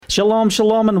Shalom,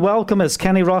 shalom, and welcome. It's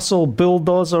Kenny Russell,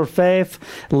 Bulldozer Faith,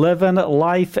 living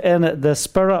life in the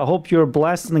Spirit. I hope you're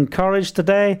blessed and encouraged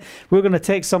today. We're going to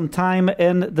take some time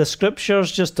in the Scriptures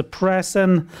just to press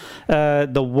in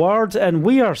the Word, and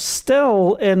we are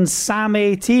still in Psalm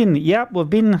 18. Yep, we've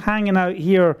been hanging out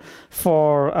here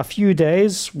for a few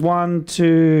days. How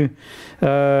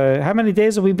many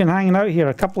days have we been hanging out here?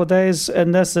 A couple of days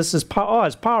in this. This is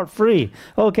it's part 3.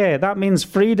 Okay, that means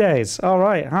 3 days. All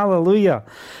right, hallelujah.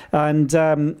 And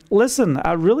listen,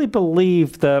 I really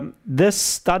believe that this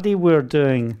study we're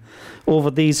doing over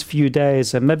these few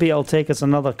days, and maybe it'll take us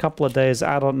another couple of days,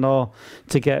 I don't know,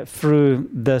 to get through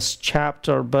this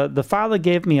chapter, but the Father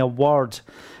gave me a word,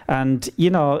 and,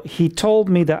 He told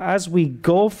me that as we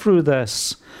go through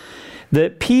this,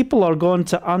 that people are going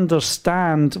to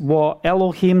understand what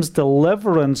Elohim's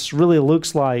deliverance really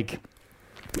looks like.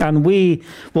 And we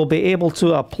will be able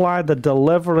to apply the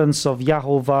deliverance of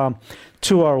Yahovah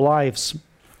to our lives.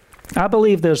 I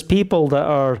believe there's people that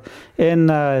are in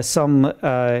some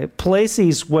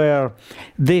places where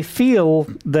they feel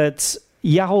that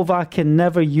Yahovah can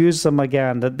never use them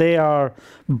again, that they are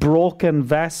broken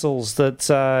vessels, that,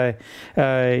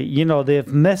 they've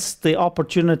missed the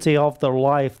opportunity of their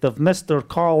life, they've missed their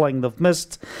calling, they've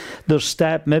missed their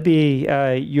step. Maybe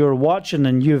you're watching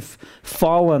and you've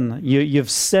fallen, you've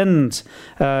sinned,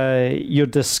 you're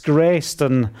disgraced,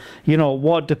 and,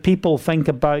 what do people think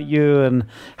about you, and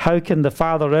how can the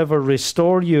Father ever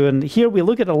restore you? And here we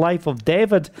look at the life of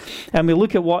David, and we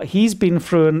look at what he's been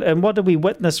through, and what do we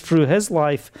witness through his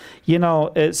life?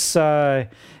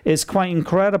 It's quite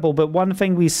incredible. But one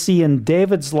thing we see in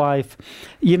David's life,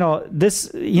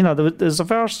 there's a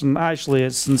verse, and actually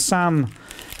it's in Psalm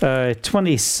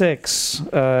 26,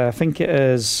 I think it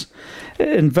is,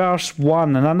 in verse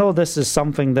 1, and I know this is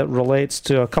something that relates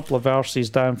to a couple of verses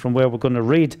down from where we're going to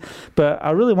read, but I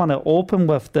really want to open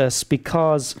with this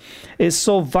because it's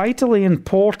so vitally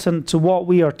important to what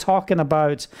we are talking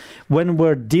about when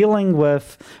we're dealing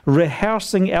with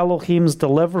rehearsing Elohim's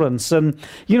deliverance. And,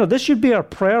 this should be our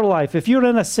prayer life. If you're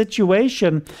in a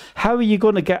situation, how are you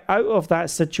going to get out of that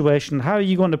situation? How are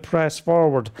you going to press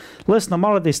forward? Listen, I'm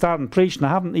already starting preaching. I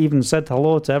haven't even said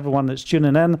hello to everyone that's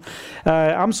tuning in.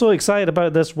 I'm so excited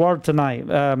about this word tonight.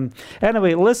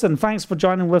 Anyway, listen, thanks for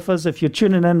joining with us. If you're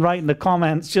tuning in, write in the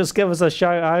comments, just give us a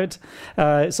shout out.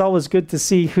 It's always good to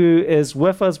see who is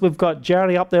with us. We've got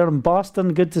Jerry up there in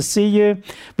Boston. Good to see you.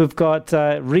 We've got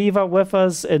Riva with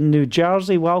us in New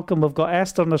Jersey. Welcome. We've got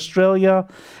Esther in Australia.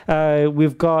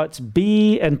 We've got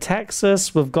B in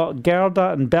Texas. We've got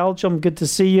Gerda in Belgium. Good to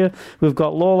see you. We've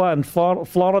got Lola in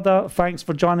Florida. Thanks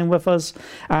for joining with us.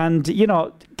 And,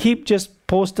 keep just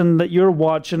posting that you're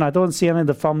watching. I don't see any of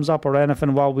the thumbs up or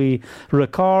anything while we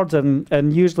record,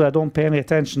 and usually I don't pay any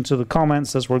attention to the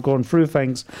comments as we're going through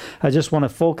things. I just want to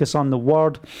focus on the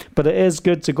word, but it is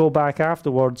good to go back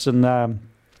afterwards and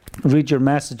read your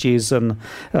messages and,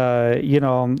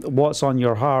 what's on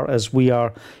your heart as we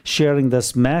are sharing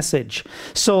this message.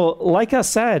 So, like I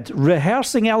said,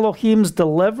 rehearsing Elohim's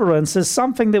deliverance is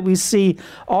something that we see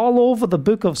all over the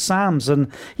book of Psalms.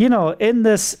 And, in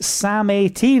this Psalm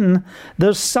 18,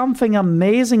 there's something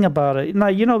amazing about it. Now,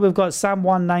 we've got Psalm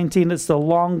 119. It's the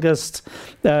longest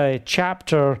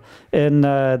chapter in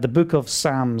the book of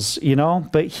Psalms,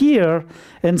 But here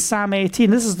in Psalm 18,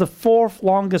 this is the 4th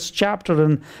longest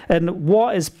chapter, and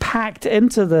what is packed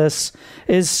into this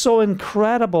is so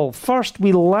incredible. First,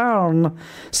 we learn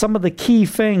some of the key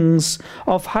things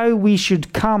of how we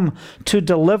should come to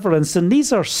deliverance, and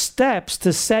these are steps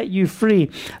to set you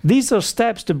free. These are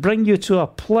steps to bring you to a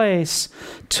place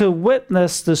to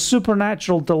witness the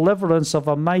supernatural deliverance of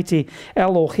a mighty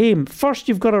Elohim. First,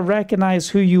 you've got to recognize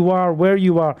who you are, where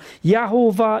you are.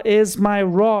 Yahovah is my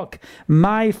rock,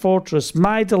 my fortress,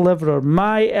 my deliverer,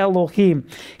 my Elohim.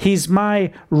 He's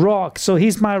my rock. So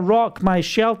he's my rock, my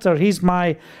shelter. He's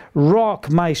my rock,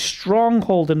 my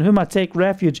stronghold in whom I take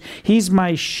refuge. He's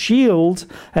my shield,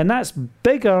 and that's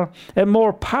bigger and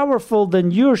more powerful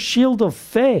than your shield of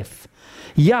faith.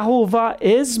 Yahovah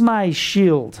is my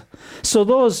shield. So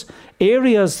those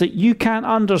areas that you can't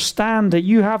understand, that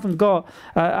you haven't got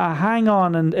a hang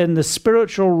on in the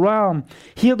spiritual realm,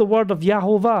 hear the word of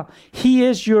Yahovah. He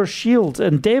is your shield.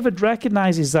 And David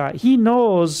recognizes that. He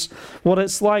knows what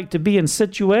it's like to be in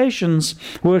situations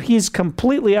where he's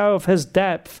completely out of his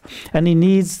depth and he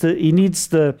needs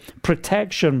the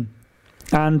protection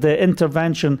and the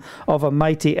intervention of a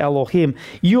mighty Elohim.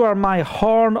 You are my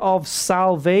horn of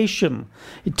salvation.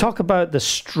 You talk about the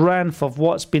strength of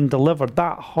what's been delivered.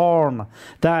 That horn,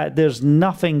 that there's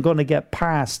nothing going to get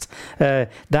past.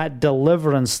 That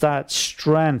deliverance, that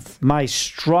strength, my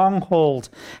stronghold.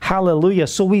 Hallelujah.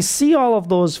 So we see all of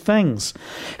those things.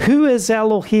 Who is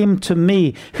Elohim to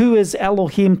me? Who is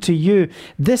Elohim to you?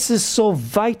 This is so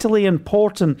vitally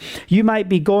important. You might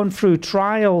be going through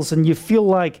trials and you feel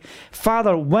like,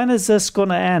 Father, when is this going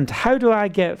to end? How do I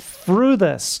get through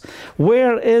this?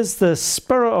 Where is the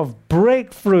spirit of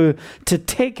breakthrough to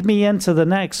take me into the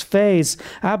next phase?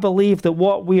 I believe that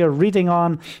what we are reading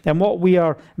on and what we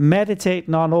are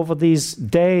meditating on over these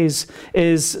days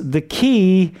is the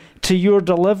key to your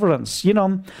deliverance. You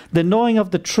know, the knowing of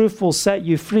the truth will set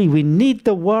you free. We need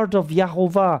the word of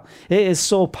Yahovah. It is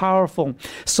so powerful.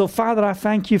 So, Father, I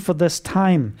thank you for this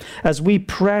time as we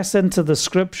press into the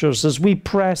scriptures, as we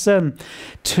press in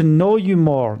to know you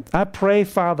more. I pray,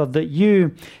 Father, that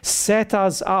you set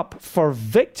us up for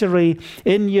victory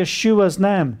in Yeshua's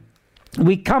name.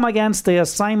 We come against the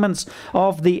assignments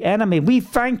of the enemy. We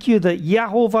thank you that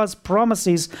Yahovah's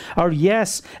promises are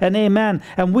yes and amen.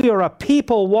 And we are a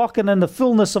people walking in the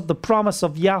fullness of the promise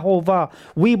of Yahovah.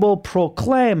 We will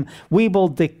proclaim, we will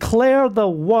declare the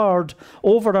word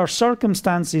over our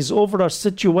circumstances, over our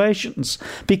situations.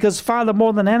 Because, Father,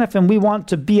 more than anything, we want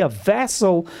to be a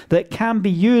vessel that can be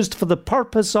used for the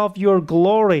purpose of your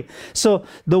glory. So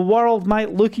the world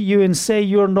might look at you and say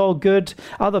you're no good.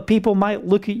 Other people might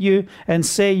look at you and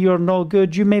say you're no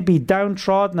good. You may be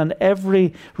downtrodden in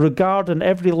every regard and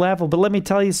every level. But let me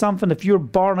tell you something. If you're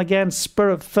born again,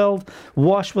 spirit-filled,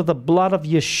 washed with the blood of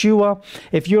Yeshua,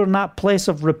 if you're in that place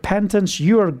of repentance,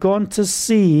 you are going to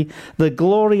see the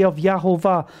glory of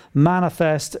Yahovah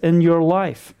manifest in your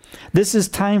life. This is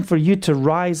time for you to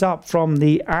rise up from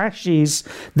the ashes.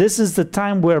 This is the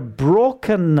time where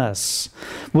brokenness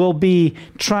will be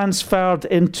transferred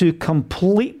into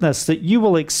completeness, that you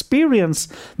will experience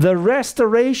the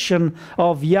restoration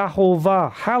of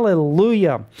Yahovah.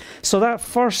 Hallelujah. So that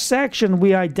first section,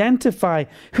 we identify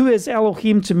who is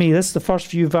Elohim to me. This is the first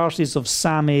few verses of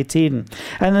Psalm 18.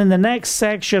 And in the next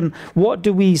section, what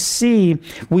do we see?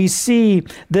 We see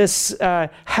this,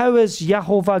 how is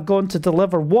Yahovah going to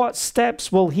deliver? What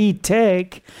steps will he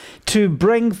take to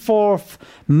bring forth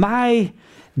my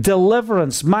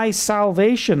deliverance, my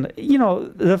salvation? You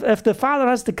know, if the Father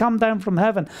has to come down from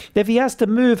heaven, if he has to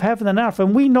move heaven and earth,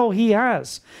 and we know he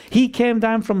has, he came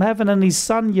down from heaven in his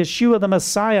son, Yeshua the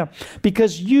Messiah,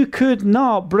 because you could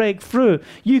not break through.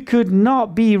 You could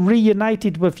not be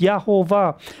reunited with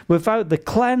Yahovah without the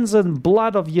cleansing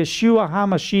blood of Yeshua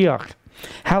HaMashiach.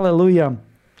 Hallelujah.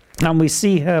 And we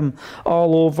see him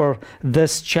all over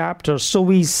this chapter. So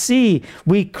we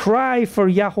cry for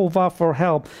Yahovah for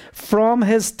help. From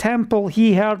his temple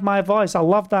he heard my voice. I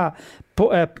love that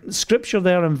scripture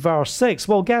there in verse 6.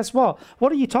 Well, guess what?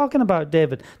 What are you talking about,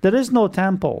 David? There is no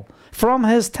temple. From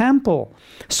his temple.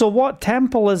 So what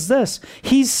temple is this?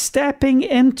 He's stepping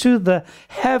into the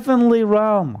heavenly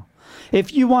realm.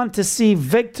 If you want to see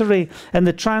victory and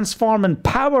the transforming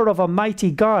power of a mighty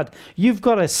God, you've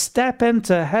got to step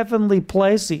into heavenly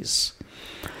places.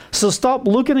 So stop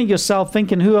looking at yourself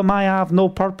thinking, who am I? I have no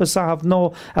purpose. I have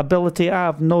no ability. I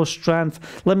have no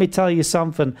strength. Let me tell you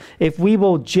something. If we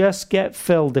will just get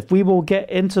filled, if we will get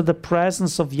into the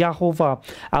presence of Yahovah,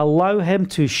 allow him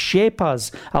to shape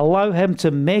us, allow him to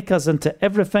make us into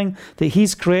everything that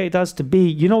he's created us to be,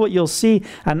 you know what you'll see?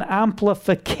 An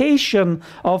amplification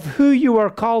of who you are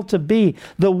called to be.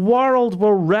 The world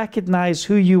will recognize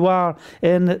who you are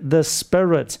in the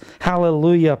Spirit.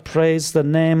 Hallelujah. Praise the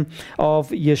name of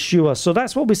Yeshua. So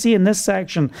that's what we see in this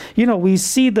section. You know, we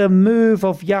see the move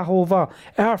of Yahovah,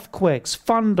 earthquakes,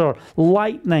 thunder,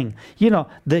 lightning, you know,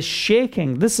 the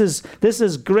shaking. This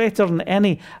is greater than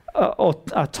any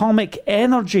atomic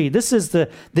energy. This is the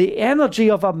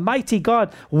energy of a mighty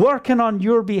God working on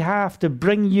your behalf to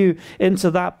bring you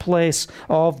into that place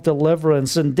of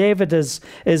deliverance. And David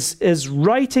is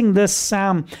writing this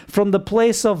psalm from the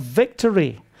place of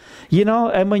victory. You know,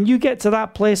 and when you get to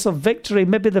that place of victory,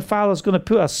 maybe the Father's going to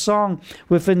put a song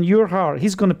within your heart.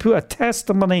 He's going to put a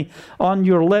testimony on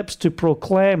your lips to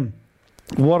proclaim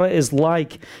what it is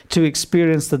like to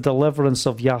experience the deliverance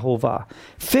of Yahovah.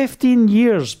 15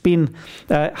 years being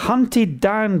hunted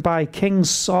down by King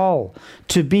Saul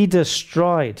to be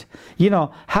destroyed. You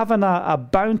know, having a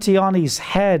bounty on his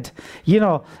head. You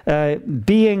know,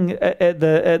 being at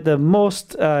the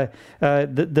most,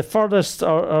 the furthest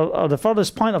or the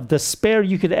furthest point of despair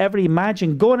you could ever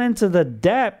imagine. Going into the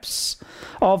depths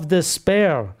of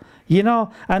despair.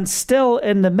 and still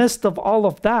in the midst of all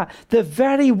of that, the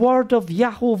very word of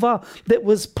Yahovah that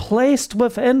was placed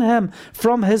within him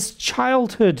from his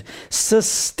childhood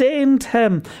sustained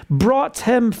him, brought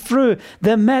him through.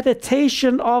 The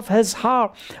meditation of his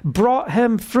heart brought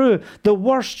him through the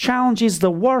worst challenges,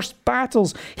 the worst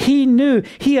battles. He knew,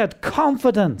 he had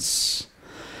confidence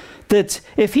that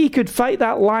if he could fight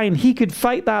that lion, he could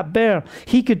fight that bear,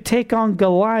 he could take on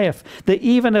Goliath, that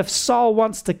even if Saul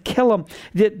wants to kill him,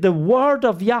 that the word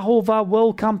of Yahovah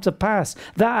will come to pass.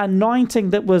 That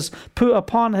anointing that was put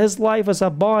upon his life as a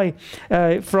boy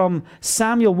from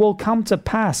Samuel will come to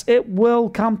pass. It will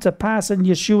come to pass in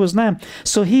Yeshua's name.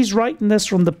 So he's writing this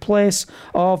from the place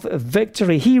of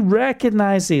victory. He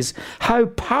recognizes how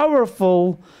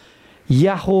powerful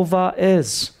Yahovah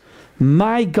is.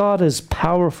 My God is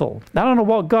powerful. I don't know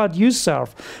what God you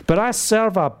serve, but I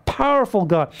serve a powerful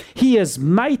God. He is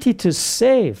mighty to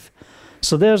save.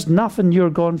 So there's nothing you're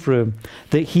going through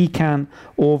that he can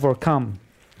overcome.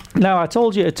 Now, I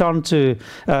told you to turn to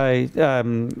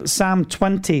Psalm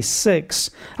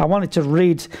 26. I wanted to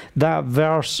read that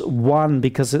verse 1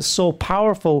 because it's so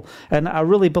powerful, and I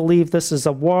really believe this is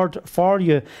a word for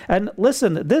you. And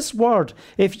listen, this word,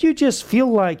 if you just feel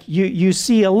like you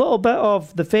see a little bit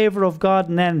of the favor of God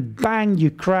and then bang, you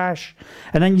crash,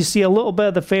 and then you see a little bit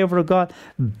of the favor of God,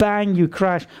 bang, you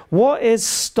crash. What is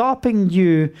stopping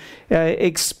you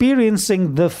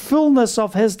experiencing the fullness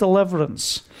of his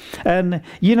deliverance? And,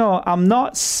 I'm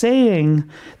not saying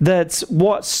that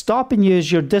what's stopping you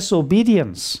is your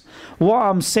disobedience. What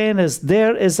I'm saying is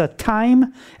there is a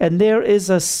time and there is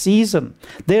a season.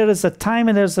 There is a time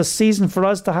and there's a season for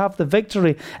us to have the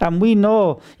victory. And we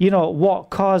know, what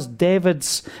caused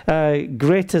David's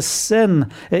greatest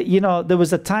sin. There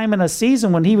was a time and a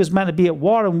season when he was meant to be at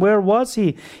war. And where was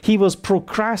he? He was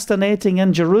procrastinating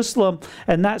in Jerusalem.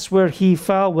 And that's where he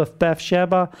fell with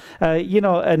Bathsheba.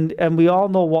 And we all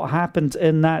know what happened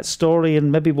in that story.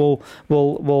 And maybe we'll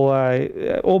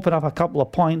open up a couple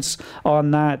of points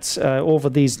on that over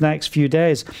these next few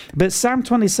days. But Psalm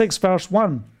 26 verse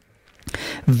 1,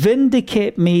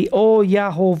 vindicate me, O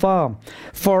Yahovah,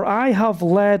 for I have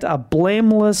led a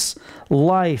blameless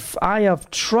life. I have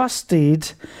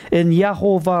trusted in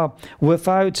Yahovah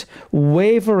without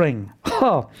wavering.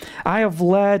 I have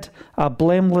led a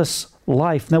blameless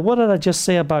life. Now, what did I just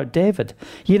say about David?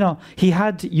 He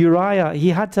had Uriah, he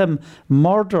had him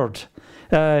murdered.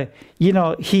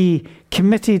 He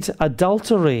committed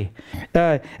adultery.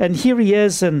 And here he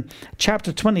is in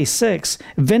chapter 26.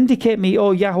 Vindicate me,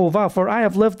 O Yahovah, for I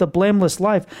have lived a blameless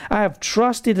life. I have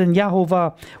trusted in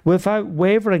Yahovah without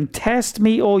wavering. Test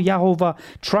me, O Yahovah.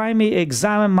 Try me,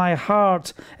 examine my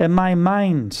heart and my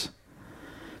mind.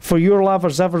 For your love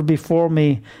is ever before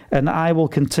me, and I will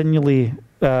continually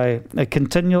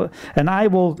continually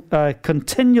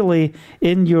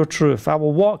in your truth. I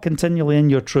will walk continually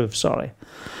in your truth.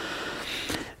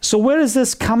 So where is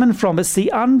this coming from? It's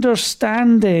the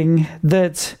understanding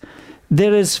that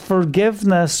there is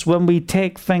forgiveness when we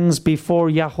take things before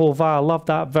Yahovah. I love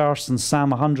that verse in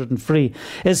Psalm 103.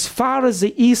 As far as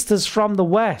the east is from the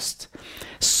west,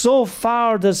 so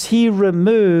far does he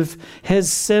remove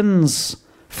his sins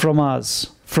from us,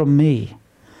 from me.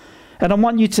 And I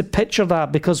want you to picture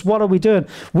that, because what are we doing?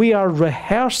 We are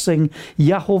rehearsing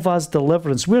Yahovah's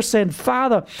deliverance. We're saying,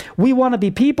 Father, we want to be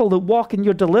people that walk in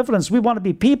your deliverance. We want to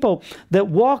be people that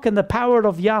walk in the power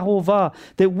of Yahovah,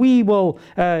 that we will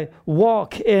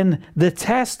walk in the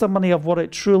testimony of what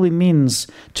it truly means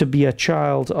to be a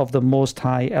child of the Most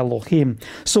High Elohim.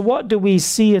 So what do we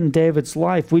see in David's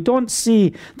life? We don't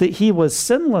see that he was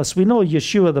sinless. We know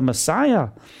Yeshua the Messiah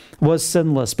was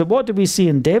sinless. But what do we see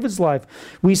in David's life?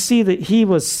 We see that he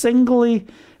was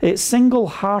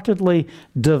single-heartedly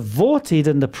devoted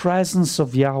in the presence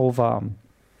of Yahovah.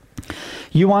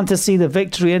 You want to see the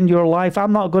victory in your life?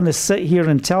 I'm not going to sit here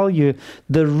and tell you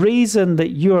the reason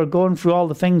that you are going through all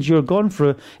the things you're going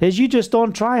through is you just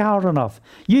don't try hard enough.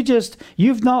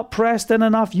 You've not pressed in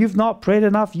enough. You've not prayed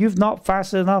enough. You've not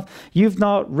fasted enough. You've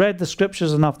not read the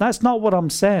scriptures enough. That's not what I'm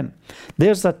saying.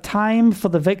 There's a time for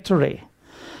the victory.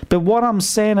 But what I'm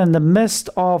saying, in the midst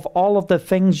of all of the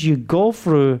things you go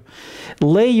through,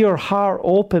 lay your heart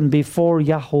open before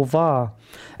Yahovah,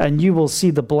 and you will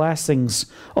see the blessings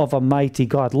of a mighty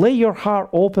God. Lay your heart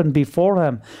open before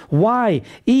him. Why?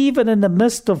 Even in the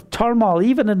midst of turmoil,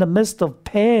 even in the midst of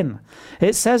pain.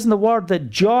 It says in the word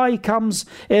that joy comes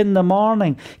in the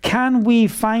morning. Can we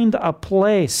find a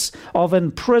place of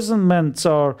imprisonment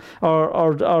or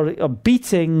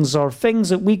beatings or things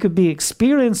that we could be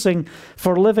experiencing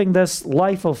for living this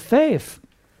life of faith?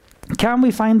 Can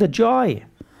we find the joy?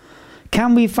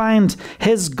 Can we find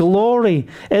his glory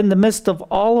in the midst of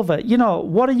all of it?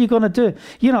 What are you going to do?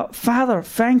 Father,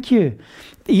 thank you.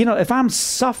 If I'm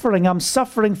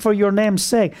suffering for your name's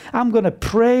sake. I'm going to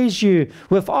praise you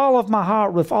with all of my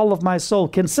heart, with all of my soul.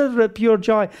 Consider it pure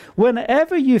joy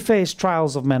whenever you face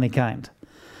trials of many kind.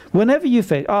 Whenever you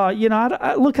face, I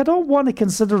don't want to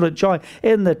consider it joy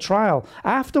in the trial.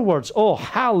 Afterwards, oh,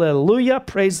 hallelujah,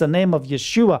 praise the name of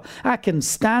Yeshua. I can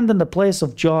stand in the place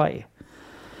of joy.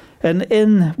 And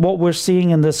in what we're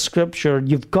seeing in this scripture,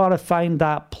 you've got to find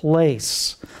that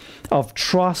place of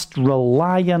trust,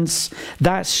 reliance,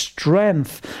 that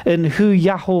strength in who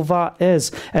Yahovah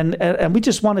is. And we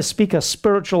just want to speak a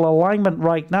spiritual alignment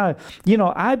right now.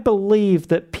 I believe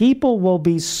that people will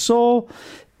be so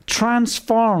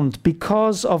transformed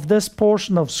because of this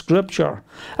portion of scripture.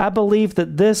 I believe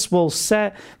that this will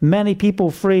set many people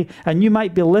free, and you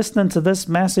might be listening to this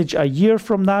message a year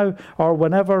from now or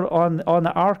whenever on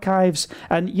the archives,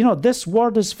 and this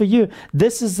word is for you.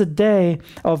 This is the day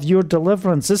of your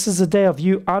deliverance. This is the day of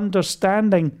you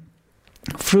understanding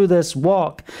through this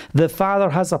walk, the Father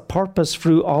has a purpose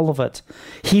through all of it.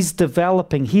 He's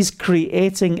developing, he's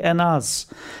creating in us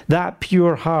that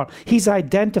pure heart. He's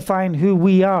identifying who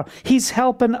we are. He's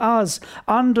helping us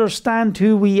understand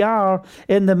who we are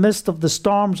in the midst of the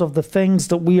storms of the things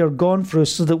that we are going through,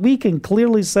 so that we can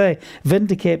clearly say,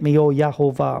 vindicate me, O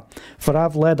Yahovah, for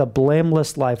I've led a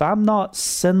blameless life. I'm not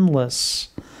sinless,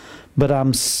 but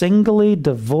I'm singly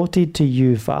devoted to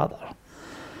you, Father.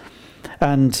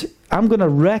 And I'm going to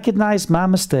recognize my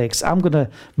mistakes. I'm going to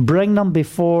bring them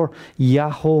before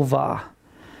Yahovah.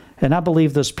 And I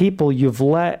believe there's people you've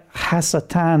let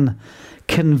Hasatan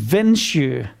convince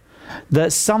you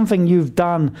that something you've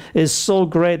done is so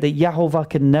great that Yahovah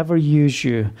can never use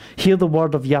you. Hear the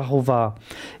word of Yahovah.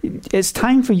 It's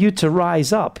time for you to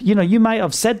rise up. You might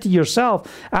have said to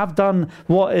yourself, I've done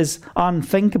what is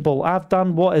unthinkable. I've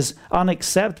done what is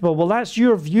unacceptable. Well, that's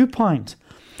your viewpoint.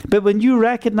 But when you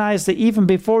recognize that even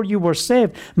before you were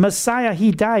saved, Messiah, he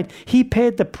died. He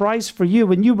paid the price for you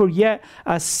when you were yet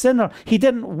a sinner. He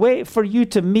didn't wait for you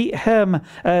to meet him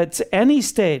at any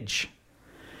stage.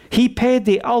 He paid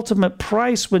the ultimate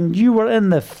price when you were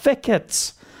in the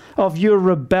thickets of your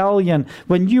rebellion,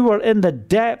 when you were in the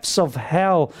depths of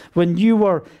hell, when you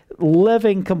were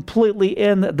living completely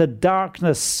in the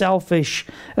darkness, selfish,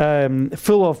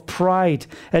 full of pride,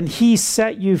 and he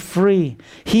set you free.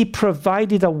 He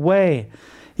provided a way.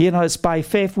 It's by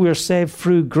faith we are saved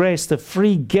through grace, the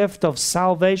free gift of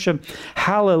salvation.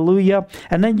 Hallelujah.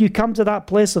 And then you come to that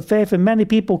place of faith, and many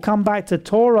people come back to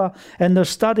Torah, and they're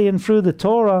studying through the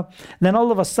Torah. And then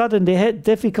all of a sudden they hit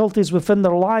difficulties within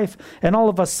their life, and all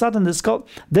of a sudden it's got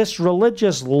this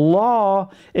religious law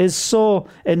is so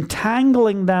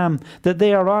entangling them that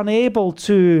they are unable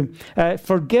to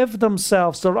forgive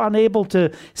themselves. They're unable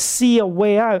to see a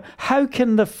way out. How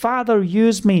can the Father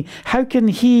use me? How can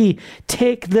he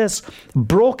take this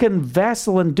broken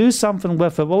vessel and do something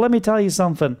with it? Well, let me tell you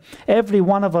something. Every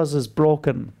one of us is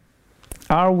broken.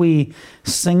 Are we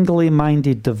singly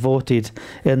minded, devoted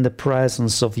in the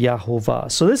presence of Yahovah?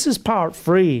 So this is part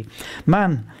 3.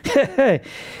 Man,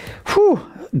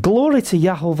 glory to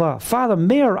Yahovah. Father,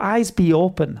 may our eyes be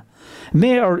open.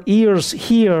 May our ears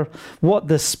hear what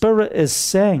the Spirit is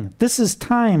saying. This is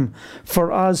time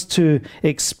for us to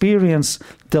experience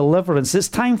deliverance. It's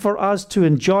time for us to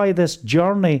enjoy this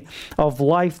journey of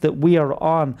life that we are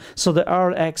on, so that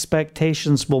our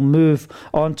expectations will move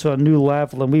onto a new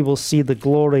level and we will see the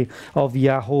glory of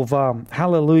Yahovah.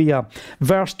 Hallelujah.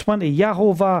 Verse 20,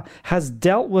 Yahovah has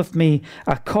dealt with me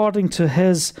according to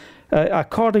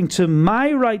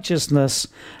my righteousness,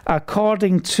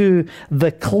 according to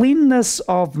the cleanness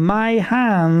of my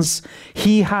hands,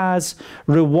 he has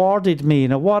rewarded me.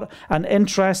 Now, what an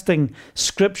interesting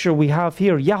scripture we have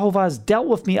here. Yahovah has dealt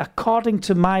with me according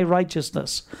to my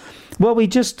righteousness. Well, we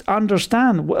just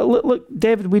understand. Look,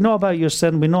 David, we know about your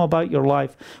sin. We know about your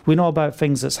life. We know about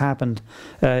things that's happened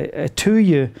to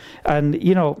you. And,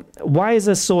 why is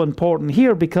this so important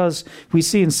here? Because we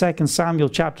see in 2 Samuel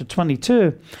chapter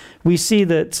 22, we see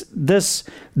that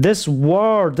this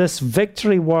word, this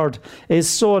victory word, is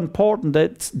so important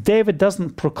that David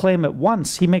doesn't proclaim it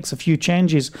once. He makes a few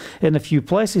changes in a few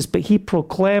places, but he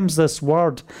proclaims this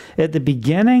word at the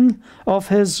beginning of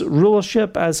his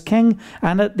rulership as king,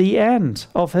 and at the end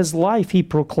of his life, he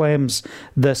proclaims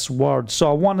this word.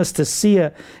 So I want us to see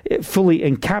it fully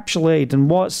encapsulated in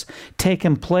what's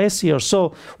taken place here.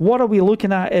 So what are we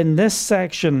looking at in this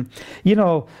section?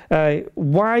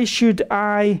 Why should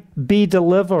I be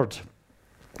delivered?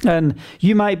 And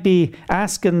you might be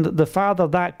asking the Father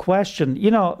that question.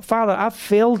 Father, I've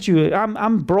failed you.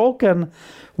 I'm broken.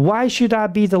 Why should I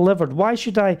be delivered? Why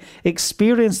should I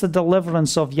experience the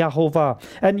deliverance of Yahovah?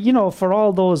 And, for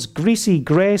all those greasy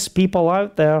grace people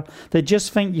out there that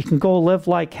just think you can go live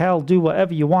like hell, do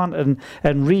whatever you want,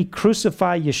 and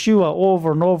re-crucify Yeshua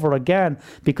over and over again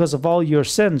because of all your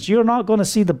sins, you're not going to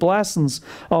see the blessings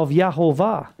of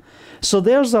Yahovah. So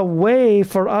there's a way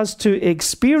for us to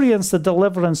experience the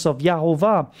deliverance of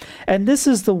Yahovah. And this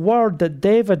is the word that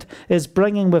David is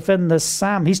bringing within this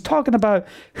psalm. He's talking about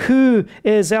who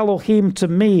is Elohim to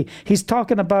me. He's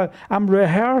talking about, I'm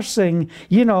rehearsing,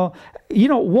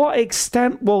 what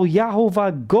extent will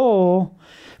Yahovah go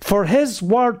for his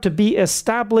word to be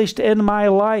established in my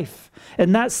life?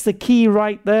 And that's the key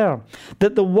right there,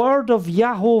 that the word of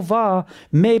Yahovah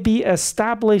may be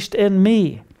established in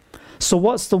me. So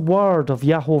what's the word of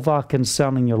Yahovah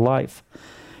concerning your life?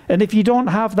 And if you don't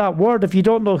have that word, if you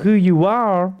don't know who you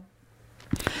are,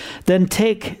 then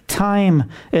take time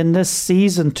in this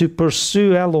season to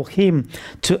pursue Elohim,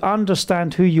 to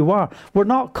understand who you are. We're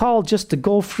not called just to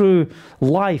go through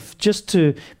life, just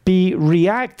to be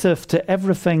reactive to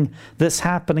everything that's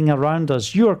happening around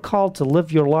us. You are called to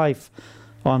live your life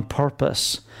on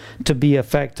purpose, to be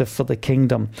effective for the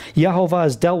kingdom. Yahovah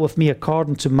has dealt with me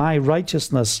according to my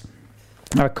righteousness.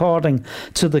 According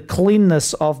to the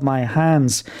cleanness of my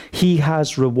hands, he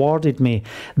has rewarded me.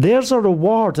 There's a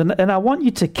reward, and I want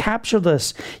you to capture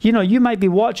this. You might be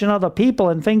watching other people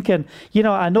and thinking,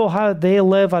 I know how they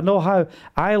live, I know how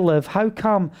I live. How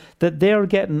come that they're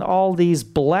getting all these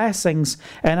blessings,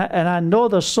 and I know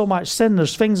there's so much sin,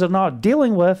 there's things they're not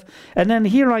dealing with, and then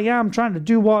here I am trying to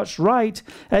do what's right,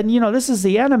 and this is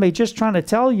the enemy just trying to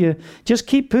tell you, just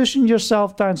keep pushing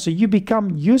yourself down so you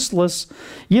become useless,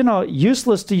 useless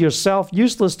to yourself,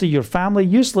 useless to your family,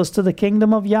 useless to the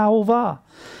kingdom of Yahovah.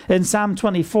 In Psalm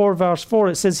 24, verse 4,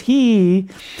 it says, he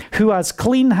who has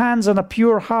clean hands and a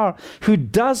pure heart, who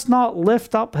does not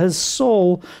lift up his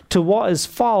soul to what is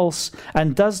false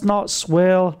and does not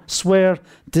swear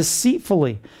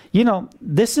deceitfully.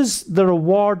 This is the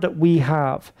reward that we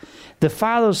have. The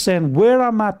Father's saying, where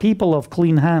are my people of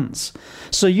clean hands?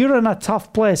 So you're in a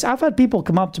tough place. I've had people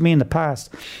come up to me in the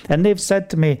past and they've said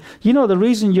to me, the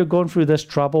reason you're going through this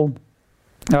trouble,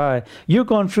 you're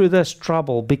going through this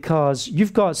trouble because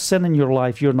you've got sin in your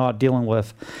life you're not dealing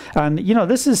with. And,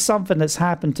 this is something that's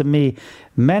happened to me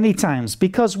many times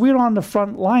because we're on the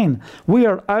front line. We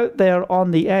are out there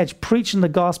on the edge, preaching the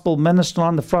gospel, ministering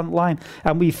on the front line,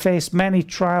 and we face many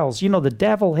trials. The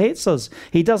devil hates us.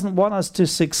 He doesn't want us to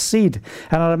succeed.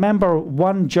 And I remember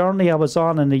one journey I was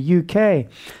on in the UK.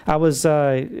 I was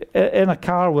in a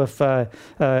car with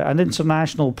an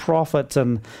international prophet,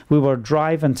 and we were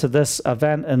driving to this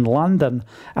event in London.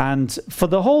 And for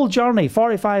the whole journey,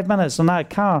 45 minutes in that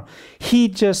car, he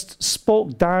just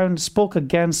spoke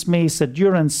against me, said,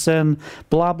 you're in sin,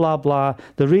 blah, blah, blah.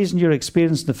 The reason you're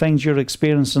experiencing the things you're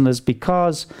experiencing is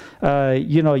because,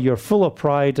 you're full of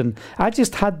pride. And I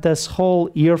just had this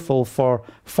whole earful for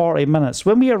 40 minutes.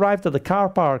 When we arrived at the car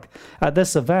park at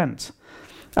this event,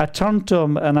 I turned to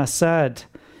him and I said,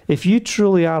 if you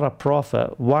truly are a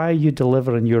prophet, why are you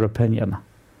delivering your opinion?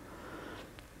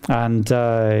 And,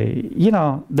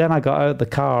 then I got out of the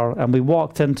car and we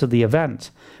walked into the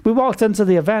event. There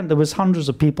was hundreds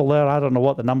of people there. I don't know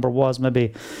what the number was,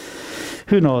 maybe,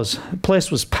 who knows? The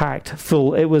place was packed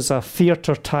full. It was a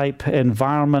theater type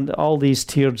environment, all these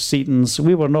tiered seatings.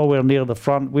 We were nowhere near the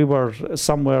front. We were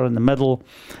somewhere in the middle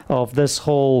of this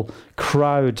whole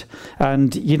crowd.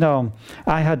 And,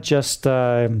 I had just...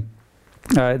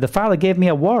 the Father gave me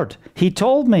a word. He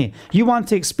told me, you want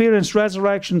to experience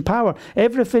resurrection power.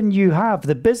 Everything you have,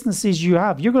 the businesses you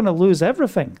have, you're going to lose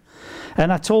everything.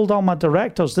 And I told all my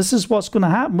directors, this is what's going to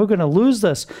happen. We're going to lose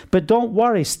this. But don't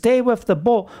worry. Stay with the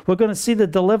boat. We're going to see the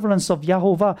deliverance of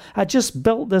Yahovah. I just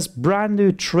built this brand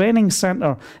new training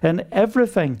center and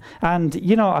everything. And,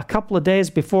 a couple of days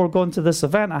before going to this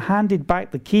event, I handed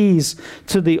back the keys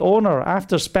to the owner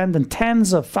after spending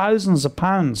tens of thousands of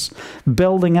pounds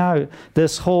building out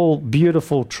this whole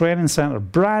beautiful training center.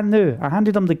 Brand new. I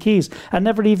handed him the keys. I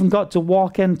never even got to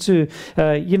walk into,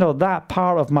 that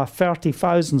part of my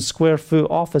 30,000 square foot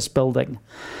office building.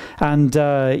 And,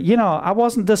 I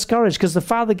wasn't discouraged because the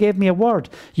Father gave me a word.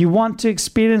 You want to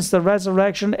experience the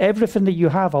resurrection? Everything that you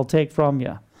have, I'll take from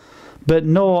you. but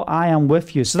know I am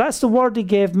with you. So that's the word he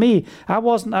gave me. I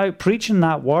wasn't out preaching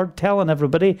that word, telling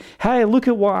everybody, hey, look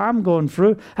at what I'm going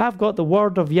through. I've got the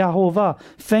word of Yahovah.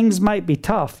 Things might be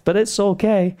tough, but it's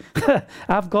okay.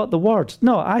 I've got the word.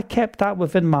 No, I kept that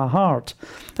within my heart.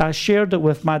 I shared it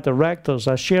with my directors.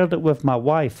 I shared it with my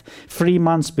wife 3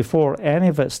 months before any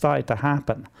of it started to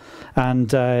happen. And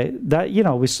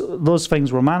those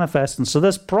things were manifesting. So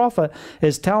this prophet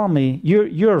is telling me,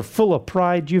 you're full of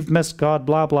pride, you've missed God,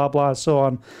 blah, blah, blah, so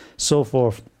on, so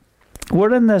forth.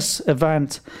 We're in this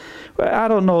event. I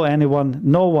don't know anyone,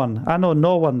 no one. I know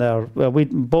no one there.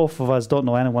 Both of us don't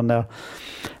know anyone there.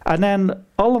 And then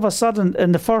all of a sudden,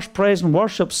 in the first praise and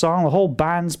worship song, the whole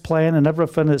band's playing and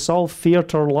everything. It's all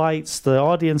theater lights. The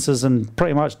audience is in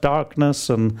pretty much darkness,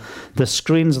 and the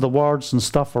screens of the words and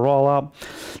stuff are all up.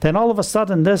 Then all of a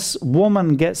sudden, this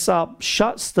woman gets up,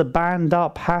 shuts the band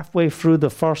up halfway through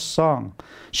the first song.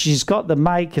 She's got the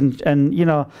mic, and you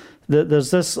know,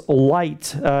 there's this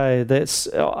light that's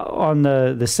on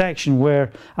the section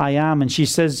where I am, and she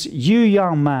says, "You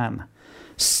young man,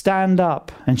 stand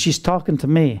up." And she's talking to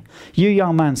me. "You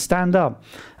young man, stand up."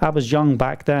 I was young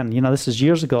back then. You know, this is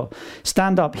years ago.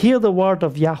 "Stand up. Hear the word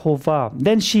of Yahovah."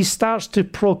 Then she starts to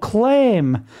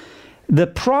proclaim the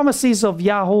promises of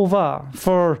Yahovah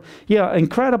for,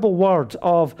 incredible word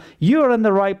of, you're in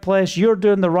the right place, you're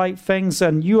doing the right things,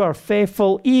 and you are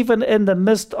faithful even in the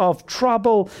midst of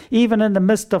trouble, even in the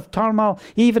midst of turmoil,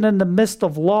 even in the midst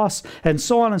of loss, and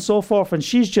so on and so forth. And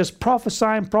she's just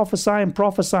prophesying.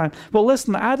 Well,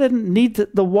 listen, I didn't need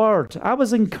the word. I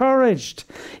was encouraged.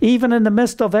 Even in the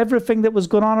midst of everything that was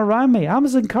going on around me, I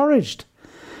was encouraged.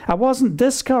 I wasn't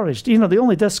discouraged. You know, the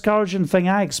only discouraging thing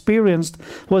I experienced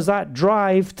was that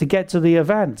drive to get to the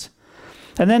event.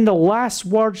 And then the last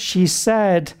word she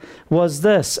said was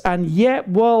this: "And yet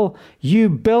will you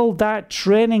build that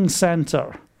training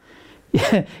center."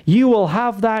 You will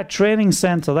have that training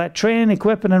center, that training,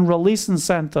 equipping, and releasing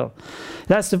center.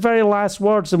 That's the very last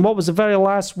words. And what was the very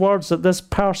last words that this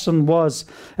person was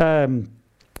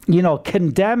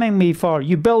condemning me for?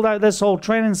 You build out this whole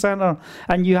training center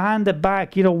and you hand it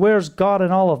back. Where's God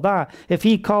in all of that? If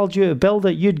he called you to build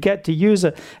it, you'd get to use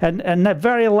it. And the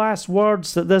very last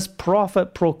words that this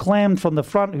prophet proclaimed from the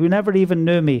front, who never even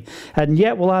knew me: "And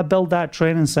yet will I build that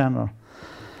training center."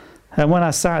 And when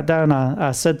I sat down,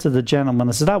 I said to the gentleman,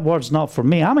 I said, that word's not for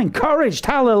me. I'm encouraged.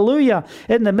 Hallelujah.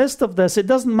 In the midst of this, it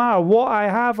doesn't matter what I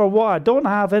have or what I don't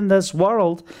have in this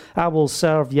world, I will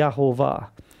serve Yahovah.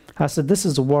 I said, this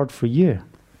is a word for you.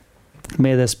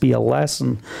 May this be a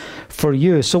lesson for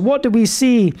you. So what do we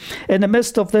see in the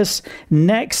midst of this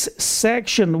next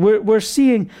section? We're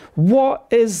seeing what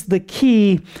is the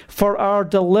key for our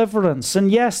deliverance.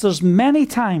 And yes, there's many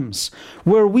times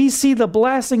where we see the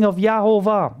blessing of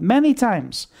Yahovah, many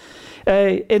times,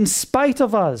 in spite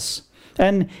of us.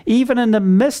 And even in the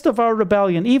midst of our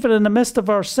rebellion, even in the midst of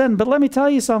our sin. But let me tell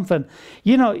you something.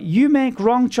 You make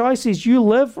wrong choices. You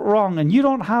live wrong and you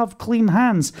don't have clean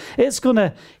hands. It's going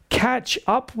to catch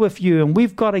up with you. And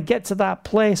we've got to get to that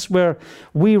place where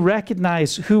we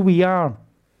recognize who we are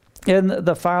in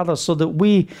the Father, so that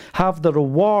we have the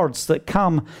rewards that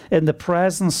come in the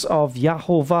presence of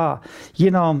Yahovah.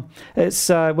 It's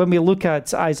when we look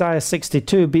at Isaiah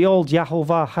 62, "Behold,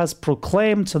 Yahovah has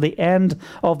proclaimed to the end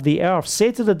of the earth.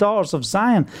 Say to the daughters of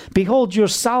Zion, behold, your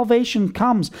salvation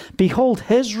comes. Behold,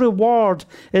 his reward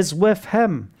is with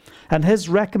him, and his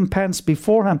recompense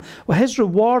before him." Well, his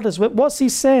reward is with, what's he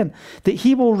saying? That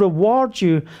he will reward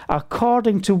you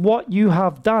according to what you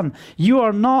have done. You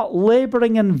are not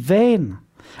laboring in vain.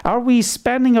 Are we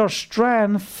spending our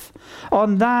strength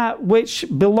on that which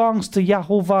belongs to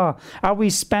Yahovah? Are we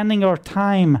spending our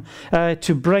time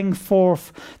to bring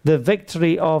forth the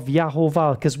victory of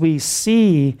Yahovah? Because we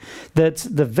see that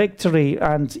the victory,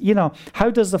 and how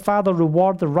does the Father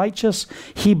reward the righteous?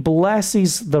 He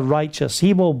blesses the righteous.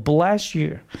 He will bless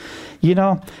you.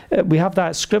 We have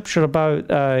that scripture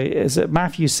about, is it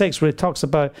Matthew 6, where it talks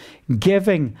about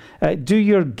giving. Do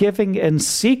your giving in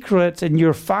secret, and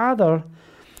your Father,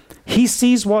 he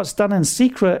sees what's done in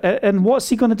secret, and what's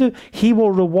he going to do? He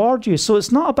will reward you. So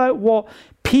it's not about what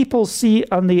people see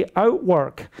on the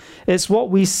outwork. It's what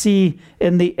we see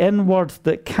in the inward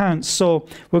that counts. So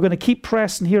we're going to keep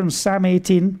pressing here in Psalm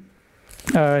 18.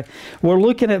 We're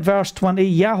looking at verse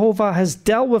 20. Yahovah has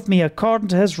dealt with me according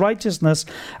to his righteousness,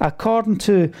 according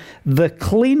to the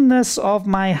cleanness of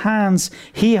my hands.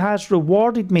 He has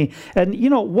rewarded me. And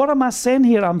what am I saying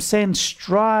here? I'm saying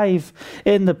strive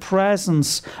in the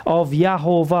presence of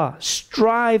Yahovah.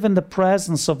 Strive in the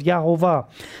presence of Yahovah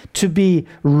to be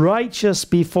righteous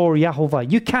before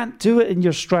Yahovah. You can't do it in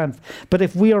your strength. But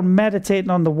if we are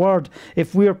meditating on the word,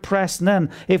 if we're pressing in,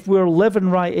 if we're living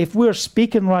right, if we're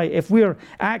speaking right, if we're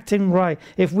acting right,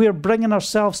 if we're bringing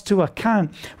ourselves to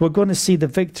account, we're going to see the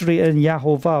victory in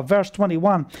Yahovah. Verse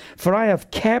 21, for I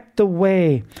have kept the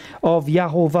way of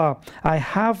Yahovah. I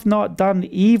have not done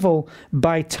evil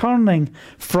by turning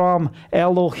from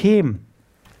Elohim.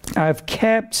 I've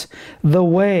kept the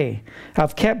way.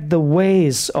 I've kept the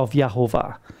ways of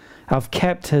Yahovah. I've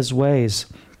kept his ways.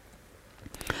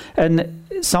 And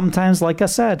sometimes, like I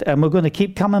said, and we're going to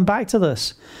keep coming back to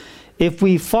this, if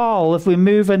we fall, if we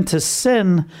move into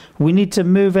sin, we need to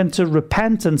move into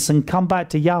repentance and come back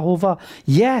to Yahovah.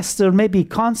 Yes, there may be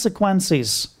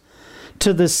consequences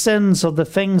to the sins of the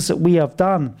things that we have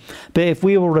done. But if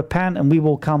we will repent and we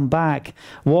will come back,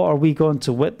 what are we going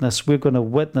to witness? We're going to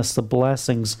witness the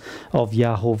blessings of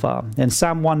Yahovah. In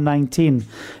Psalm 119,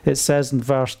 it says in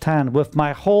verse 10, with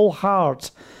my whole heart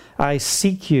I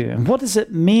seek you. And what does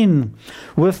it mean,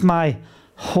 with my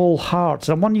whole heart?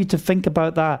 I want you to think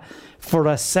about that for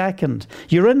a second.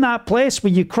 You're in that place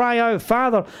where you cry out,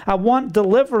 Father, I want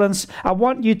deliverance. I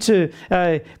want you to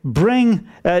bring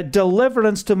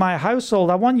deliverance to my household.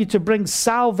 I want you to bring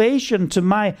salvation to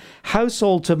my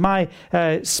household, to my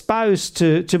spouse,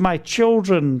 to my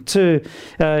children, to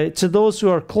those who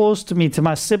are close to me, to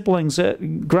my siblings,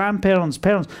 grandparents,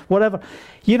 parents, whatever.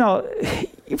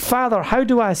 Father, how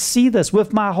do I see this?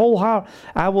 With my whole heart,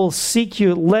 I will seek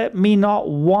you. Let me not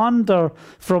wander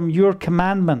from your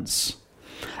commandments.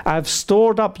 I've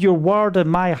stored up your word in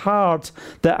my heart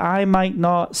that I might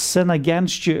not sin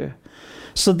against you.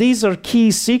 So these are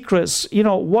key secrets.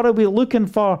 What are we looking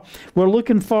for? We're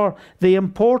looking for the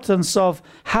importance of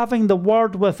having the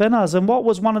word within us. And what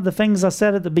was one of the things I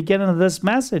said at the beginning of this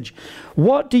message?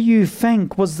 What do you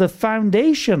think was the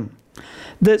foundation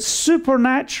that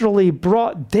supernaturally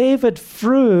brought David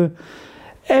through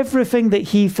everything that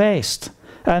he faced?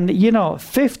 And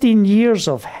 15 years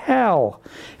of hell,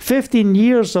 15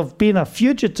 years of being a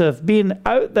fugitive, being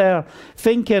out there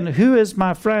thinking, who is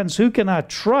my friends? Who can I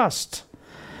trust?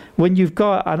 When you've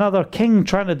got another king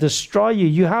trying to destroy you,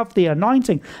 you have the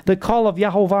anointing, the call of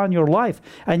Yahovah in your life,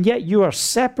 and yet you are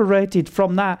separated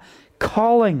from that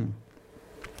calling.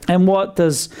 And what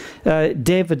does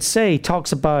David say? He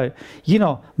talks about,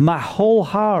 my whole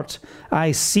heart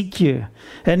I seek you.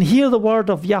 And hear the word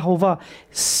of Yahovah.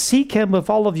 Seek him with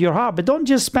all of your heart. But don't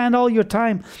just spend all your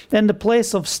time in the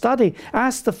place of study.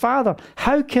 Ask the Father,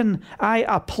 how can I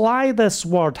apply this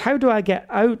word? How do I get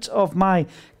out of my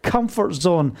comfort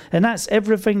zone? And that's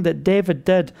everything that David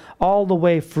did all the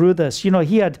way through this.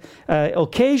 He had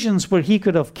occasions where he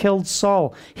could have killed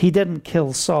Saul. He didn't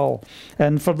kill Saul.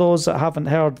 And for those that haven't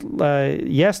heard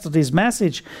yesterday's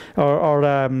message or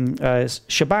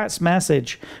Shabbat's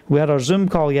message, we had our Zoom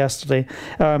call yesterday.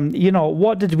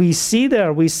 What did we see there?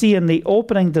 We see in the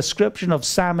opening description of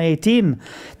Psalm 18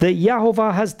 that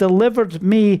Yahovah has delivered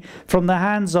me from the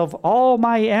hands of all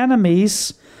my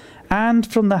enemies and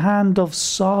from the hand of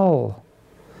Saul.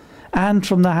 And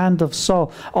from the hand of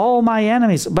Saul. All my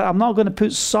enemies. But I'm not going to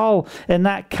put Saul in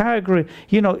that category.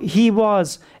 He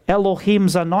was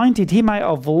Elohim's anointed. He might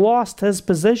have lost his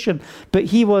position, but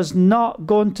he was not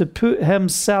going to put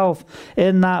himself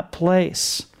in that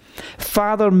place.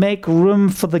 Father, make room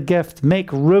for the gift.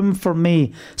 Make room for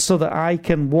me so that I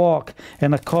can walk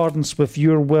in accordance with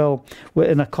your will,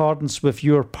 in accordance with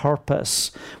your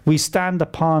purpose. We stand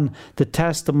upon the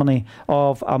testimony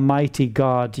of a mighty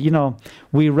God.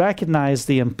 We recognize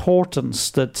the importance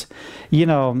that,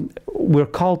 we're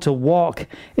called to walk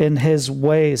in his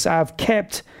ways. I've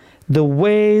kept the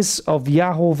ways of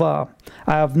Yahovah.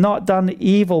 I have not done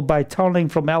evil by turning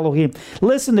from Elohim.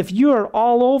 Listen, if you are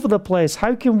all over the place,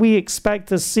 how can we expect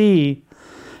to see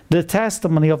the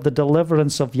testimony of the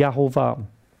deliverance of Yahovah?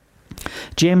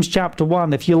 James chapter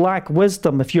 1, if you lack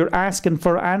wisdom, if you're asking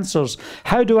for answers,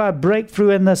 how do I break through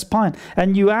in this point?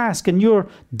 And you ask and you're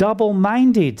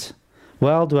double-minded.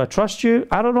 Well, do I trust you?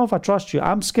 I don't know if I trust you.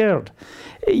 I'm scared.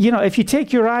 If you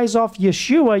take your eyes off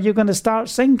Yeshua, you're going to start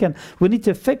sinking. We need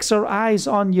to fix our eyes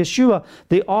on Yeshua,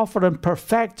 the author and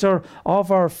perfecter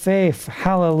of our faith.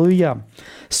 Hallelujah.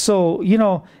 So,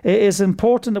 it is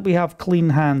important that we have clean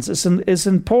hands. It's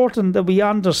important that we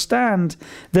understand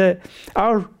that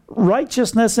our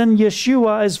righteousness in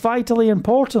Yeshua is vitally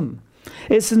important.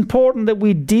 It's important that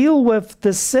we deal with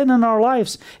the sin in our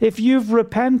lives. If you've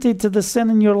repented to the sin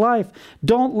in your life,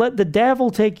 don't let the devil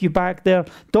take you back there.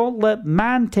 Don't let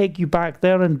man take you back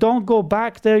there, and don't go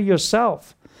back there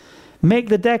yourself. Make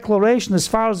the declaration, as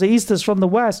far as the east is from the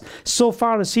west, so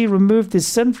far as he removed his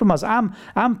sin from us.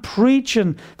 I'm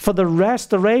preaching for the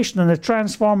restoration and the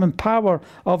transforming power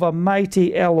of a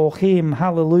mighty Elohim.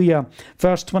 Hallelujah.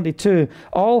 Verse 22,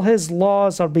 all his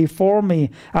laws are before me.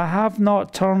 I have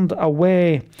not turned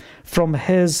away from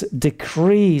his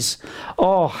decrees.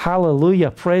 Oh, hallelujah.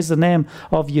 Praise the name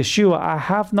of Yeshua. I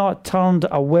have not turned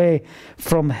away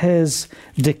from his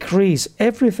decrees.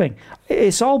 Everything.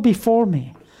 It's all before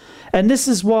me. And this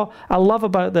is what I love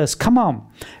about this. Come on.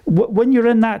 When you're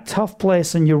in that tough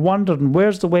place and you're wondering,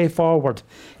 where's the way forward?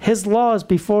 His law is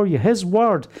before you. His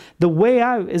word, the way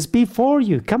out is before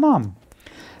you. Come on.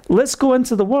 Let's go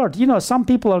into the word. You know, some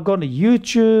people are going to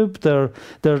YouTube.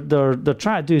 They're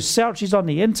trying to do searches on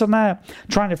the internet,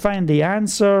 trying to find the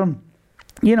answer.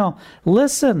 You know,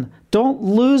 listen, don't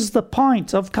lose the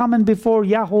point of coming before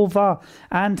Yahovah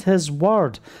and his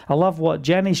word. I love what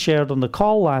Jenny shared on the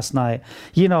call last night.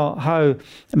 You know, how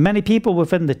many people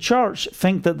within the church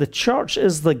think that the church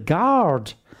is the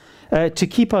guard to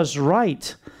keep us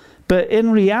right. But in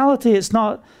reality, it's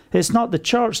not the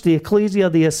church, the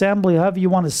ecclesia, the assembly, however you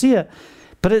want to see it.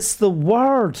 But it's the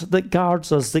word that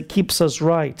guards us, that keeps us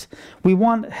right. We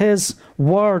want his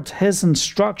word, his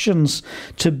instructions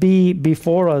to be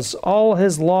before us. All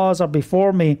his laws are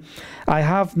before me. I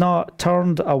have not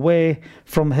turned away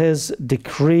from his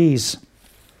decrees.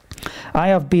 I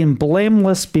have been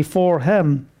blameless before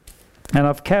him, and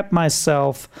I've kept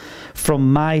myself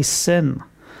from my sin.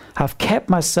 I've kept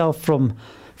myself from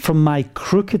my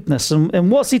crookedness. And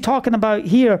what's he talking about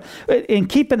here? In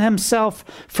keeping himself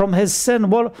from his sin,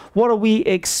 what are we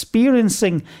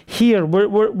experiencing here?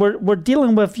 We're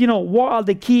dealing with, you know, what are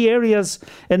the key areas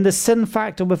in the sin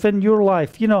factor within your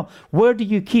life? You know, where do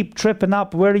you keep tripping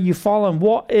up? Where are you falling?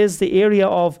 What is the area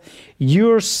of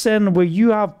your sin where you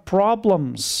have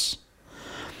problems?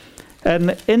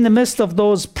 And in the midst of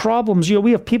those problems, you know,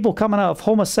 we have people coming out of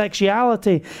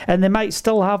homosexuality, and they might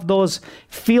still have those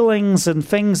feelings and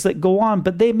things that go on,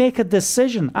 but they make a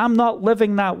decision. I'm not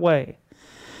living that way.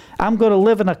 I'm going to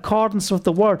live in accordance with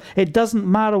the word. It doesn't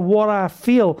matter what I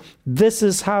feel. This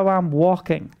is how I'm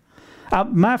walking.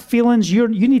 My feelings, you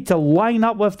need to line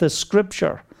up with the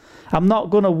scripture. I'm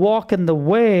not going to walk in the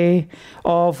way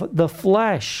of the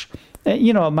flesh.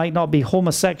 You know, it might not be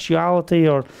homosexuality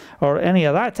or any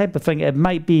of that type of thing. It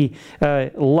might be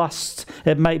lust.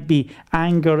 It might be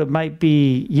anger. It might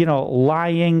be, you know,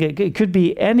 lying. It could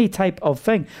be any type of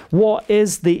thing. What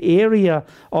is the area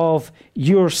of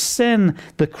your sin,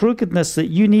 the crookedness that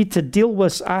you need to deal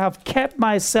with? I have kept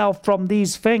myself from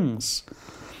these things.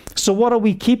 So what are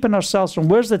we keeping ourselves from?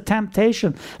 Where's the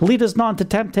temptation? Lead us not into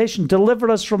temptation. Deliver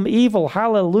us from evil.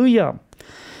 Hallelujah.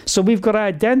 So we've got to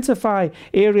identify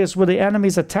areas where the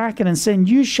enemy's attacking and saying,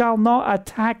 you shall not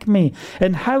attack me.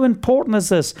 And how important is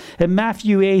this? In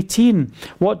Matthew 18,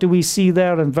 what do we see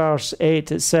there in verse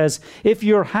 8? It says, if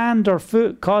your hand or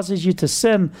foot causes you to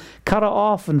sin, cut it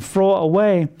off and throw it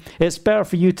away. It's better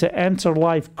for you to enter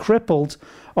life crippled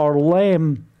or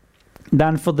lame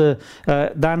than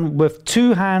with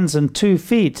 2 hands and 2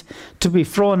 feet to be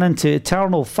thrown into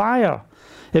eternal fire.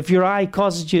 If your eye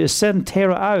causes you to sin,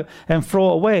 tear it out and throw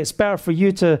it away. It's better for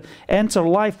you to enter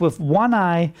life with 1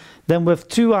 eye than with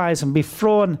 2 eyes and be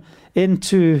thrown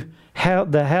into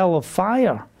the hell of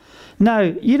fire. Now,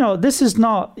 you know, this is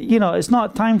not, you know, it's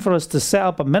not time for us to set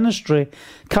up a ministry,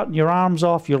 cutting your arms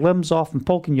off, your limbs off, and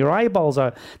poking your eyeballs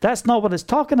out. That's not what it's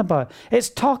talking about. It's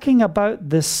talking about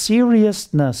the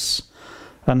seriousness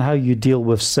and how you deal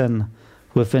with sin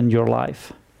within your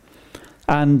life.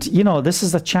 And, you know, this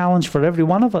is a challenge for every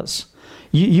one of us.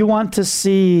 You want to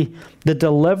see the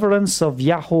deliverance of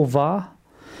Yahovah.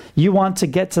 You want to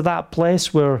get to that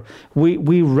place where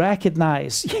we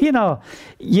recognize, you know,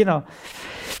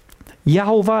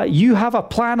 Yahovah, you have a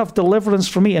plan of deliverance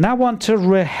for me, and I want to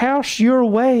rehearse your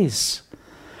ways.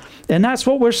 And that's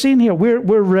what we're seeing here. We're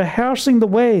rehearsing the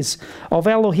ways of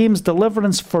Elohim's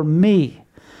deliverance for me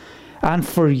and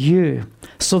for you,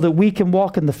 so that we can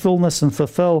walk in the fullness and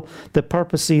fulfill the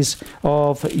purposes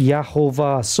of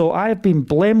Yahovah. So I have been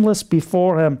blameless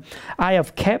before him. I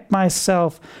have kept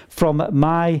myself from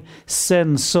my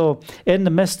sins. So in the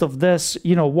midst of this,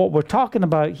 you know, what we're talking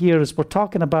about here is we're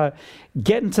talking about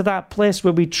getting to that place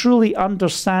where we truly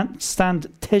understand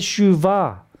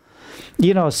teshuvah.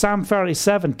 Psalm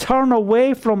 37, turn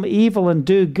away from evil and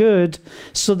do good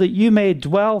so that you may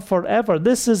dwell forever.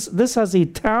 This has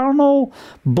eternal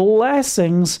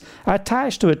blessings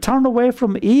attached to it. Turn away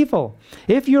from evil.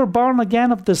 If you're born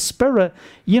again of the Spirit,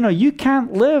 you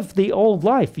can't live the old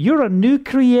life. You're a new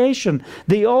creation.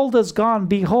 The old is gone.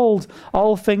 Behold,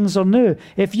 all things are new.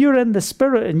 If you're in the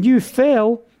Spirit and you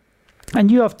fail, and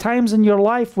you have times in your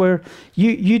life where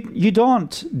you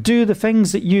don't do the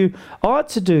things that you ought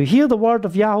to do, hear the word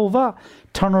of Yahovah.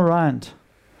 Turn around.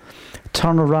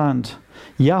 Turn around.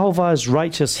 Yahovah is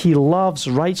righteous. He loves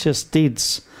righteous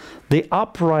deeds. The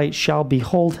upright shall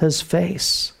behold his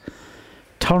face.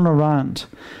 Turn around.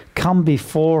 Come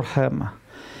before him.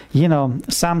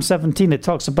 Psalm 17, it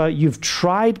talks about, you've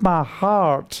tried my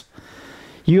heart.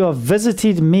 You have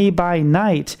visited me by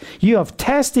night. You have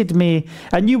tested me,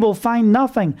 and you will find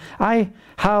nothing. I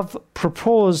have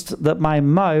proposed that my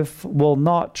mouth will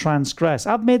not transgress.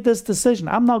 I've made this decision.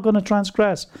 I'm not going to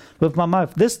transgress with my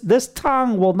mouth. This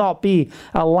tongue will not be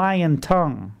a lying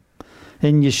tongue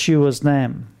in Yeshua's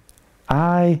name.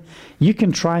 You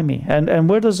can try me. And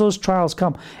where does those trials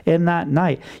come? In that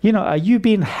night. Are you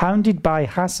being hounded by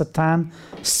Hasatan,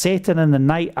 Satan, in the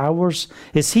night hours?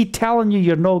 Is he telling you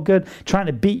you're no good, trying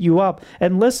to beat you up?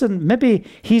 And listen, maybe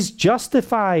he's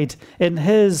justified in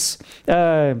his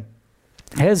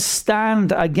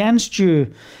stand against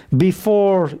you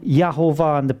before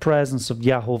Yahovah, in the presence of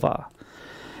Yahovah.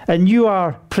 And you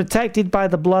are protected by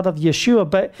the blood of Yeshua.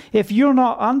 But if you're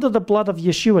not under the blood of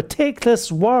Yeshua, take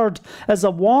this word as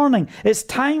a warning. It's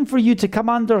time for you to come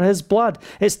under his blood.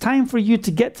 It's time for you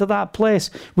to get to that place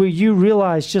where you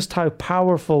realize just how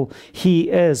powerful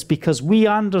he is, because we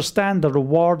understand the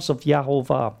rewards of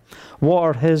Yahovah. What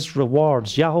are his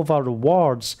rewards? Yahovah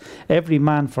rewards every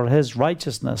man for his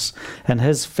righteousness and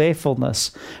his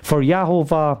faithfulness. For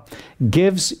Yahovah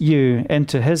gives you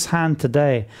into his hand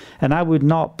today, and I would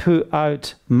not put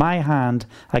out my hand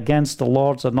against the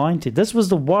Lord's anointed. This was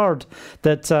the word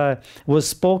that was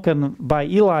spoken by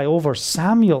Eli over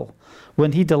Samuel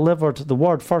when he delivered the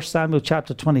word. 1 Samuel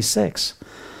chapter 26.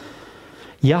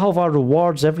 Yahovah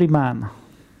rewards every man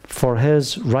for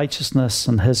his righteousness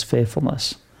and his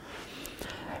faithfulness.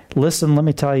 Listen, let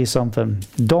me tell you something.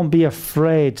 Don't be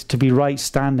afraid to be right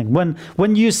standing.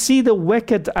 When you see the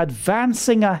wicked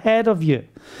advancing ahead of you,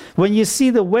 when you see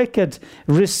the wicked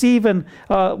receiving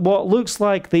what looks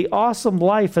like the awesome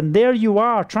life, and there you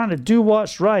are trying to do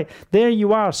what's right, there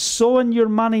you are sowing your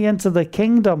money into the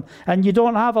kingdom, and you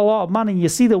don't have a lot of money. You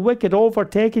see the wicked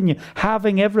overtaking you,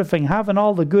 having everything, having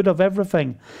all the good of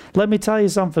everything. Let me tell you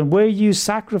something. Where you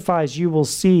sacrifice, you will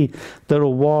see the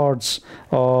rewards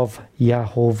of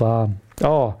Yahovah.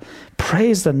 Oh,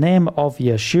 praise the name of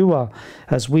Yeshua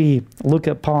as we look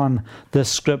upon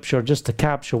this scripture, just to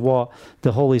capture what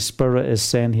the Holy Spirit is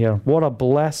saying here. What a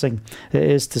blessing it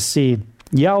is to see.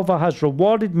 Yahovah has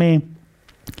rewarded me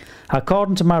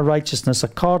according to my righteousness,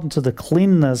 according to the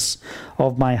cleanness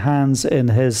of my hands in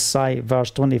his sight. Verse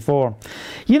 24.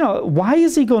 Why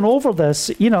is he going over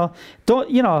this?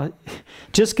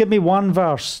 Just give me one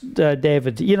verse,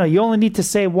 David. You only need to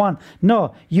say one.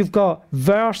 No, you've got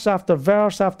verse after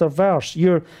verse after verse.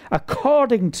 You're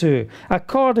according to my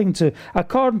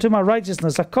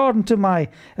righteousness, according to my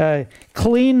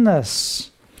cleanness.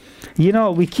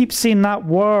 We keep seeing that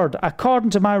word, according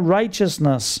to my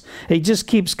righteousness. It just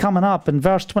keeps coming up. In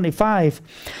verse 25,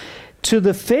 to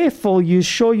the faithful you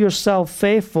show yourself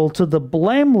faithful, to the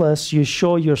blameless you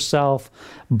show yourself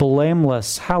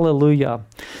blameless. Hallelujah.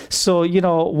 So,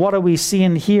 what are we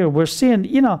seeing here? We're seeing,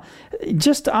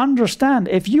 just to understand,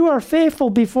 if you are faithful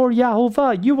before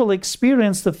Yahovah, you will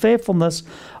experience the faithfulness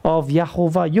of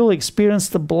Yahovah. You'll experience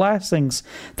the blessings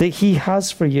that he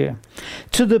has for you.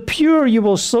 To the pure you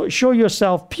will show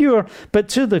yourself pure, but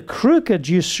to the crooked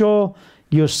you show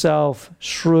yourself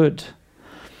shrewd.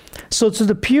 So to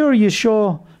the pure you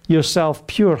show yourself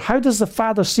pure. How does the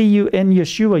Father see you in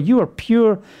Yeshua? You are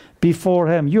pure before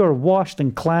him. You are washed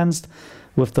and cleansed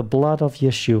with the blood of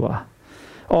Yeshua.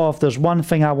 Oh, if there's one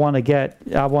thing I want to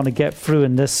get through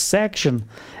in this section,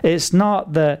 it's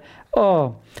not that,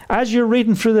 as you're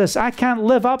reading through this, I can't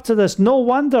live up to this. No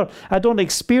wonder I don't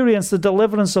experience the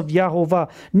deliverance of Yahovah.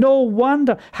 No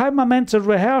wonder. How am I meant to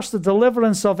rehearse the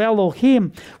deliverance of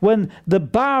Elohim when the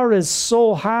bar is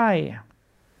so high?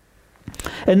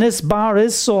 And this bar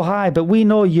is so high, but we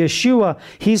know Yeshua,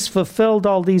 he's fulfilled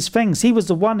all these things. He was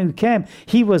the one who came.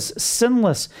 He was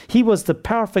sinless. He was the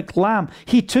perfect lamb.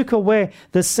 He took away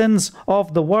the sins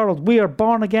of the world. We are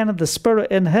born again of the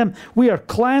Spirit in him. We are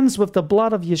cleansed with the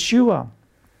blood of Yeshua.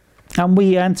 And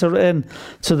we enter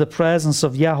into the presence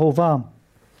of Yahovah.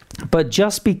 But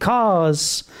just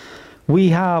because we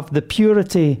have the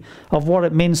purity of what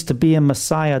it means to be a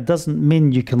Messiah doesn't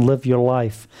mean you can live your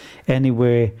life any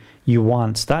way you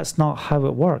want. That's not how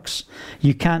it works.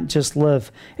 You can't just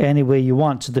live any way you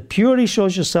want. To the purity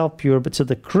shows yourself pure, but to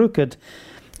the crooked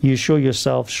you show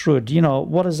yourself shrewd. You know,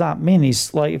 what does that mean?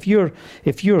 He's like, if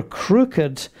you're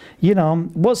crooked, you know,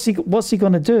 what's he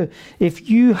going to do? If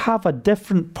you have a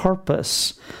different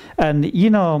purpose and, you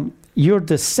know, you're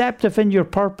deceptive in your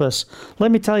purpose,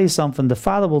 let me tell you something. The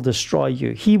Father will destroy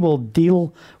you. He will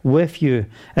deal with you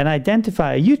and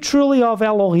identify. Are you truly of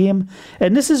Elohim?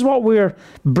 And this is what we're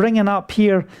bringing up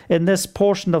here in this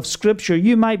portion of Scripture.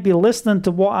 You might be listening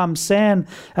to what I'm saying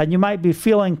and you might be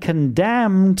feeling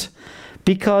condemned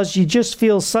because you just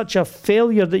feel such a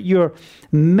failure that you're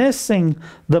missing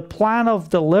the plan of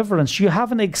deliverance. You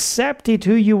haven't accepted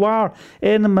who you are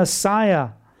in the Messiah.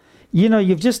 You know,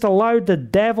 you've just allowed the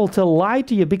devil to lie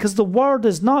to you because the word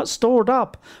is not stored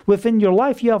up within your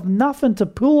life. You have nothing to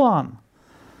pull on.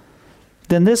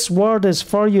 Then this word is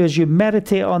for you as you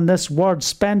meditate on this word.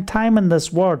 Spend time in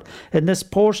this word, in this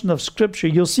portion of Scripture.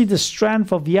 You'll see the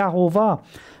strength of Yahovah.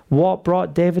 What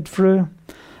brought David through?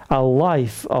 A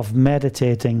life of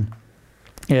meditating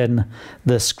in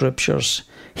the Scriptures.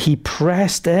 He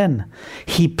pressed in.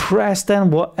 He pressed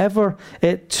in whatever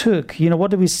it took. You know,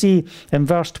 what do we see in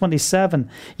verse 27?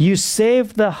 You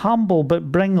save the humble,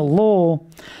 but bring low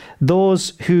those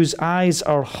whose eyes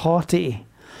are haughty.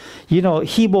 You know,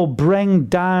 he will bring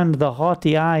down the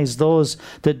haughty eyes, those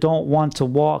that don't want to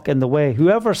walk in the way.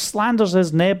 Whoever slanders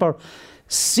his neighbor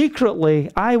secretly,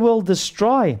 I will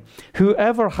destroy.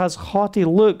 Whoever has haughty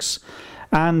looks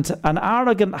and an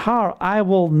arrogant heart, I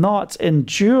will not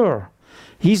endure.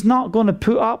 He's not going to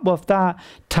put up with that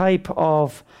type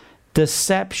of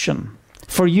deception.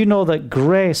 For you know that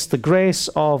grace, the grace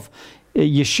of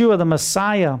Yeshua the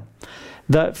Messiah,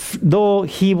 that though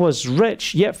he was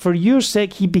rich, yet for your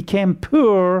sake he became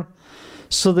poor,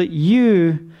 so that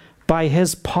you, by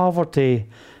his poverty,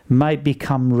 might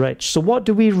become rich. So what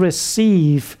do we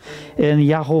receive in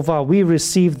Yahovah? We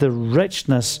receive the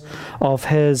richness of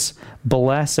his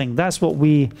blessing. That's what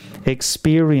we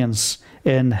experience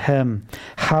in him.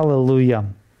 Hallelujah.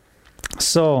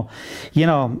 So,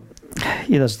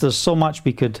 there's so much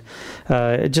we could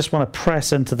just want to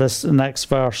press into this next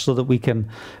verse so that we can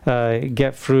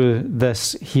get through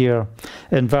this here.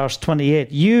 In verse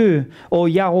 28, you, O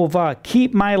Yahovah,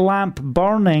 keep my lamp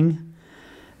burning.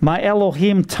 My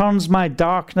Elohim turns my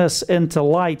darkness into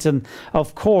light. And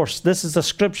of course, this is a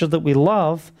scripture that we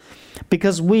love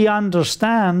because we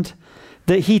understand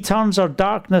that he turns our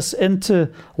darkness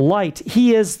into light.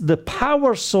 He is the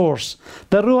power source,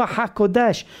 the Ruach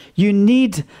HaKodesh. You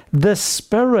need the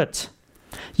Spirit.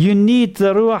 You need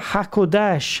the Ruach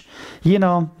HaKodesh. You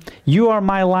know, you are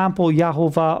my lamp, O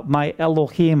Yahovah, my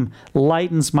Elohim,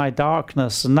 lightens my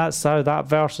darkness. And that's how that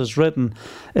verse is written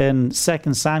in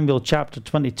 2 Samuel chapter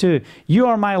 22. You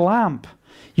are my lamp.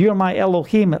 You are my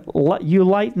Elohim. You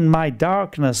lighten my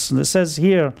darkness. And it says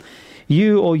here,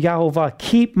 you, O Yahovah,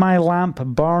 keep my lamp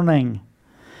burning.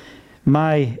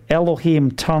 My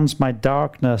Elohim turns my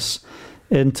darkness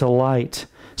into light.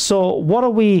 So what are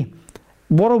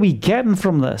we getting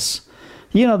from this?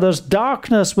 You know, there's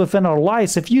darkness within our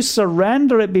lives. If you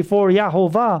surrender it before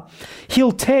Yahovah,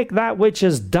 he'll take that which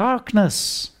is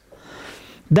darkness.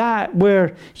 That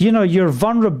where, your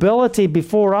vulnerability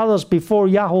before others, before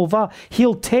Yahovah,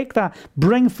 he'll take that,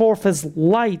 bring forth his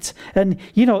light, and,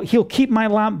 he'll keep my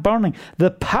lamp burning.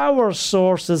 The power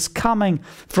source is coming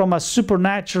from a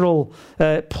supernatural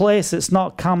place. It's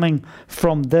not coming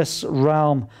from this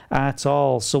realm at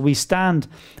all. So we stand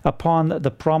upon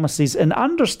the promises and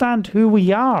understand who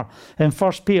we are. In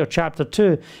 1 Peter chapter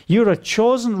 2, you're a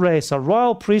chosen race, a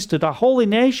royal priesthood, a holy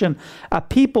nation, a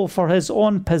people for his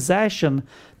own possession,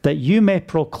 that you may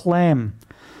proclaim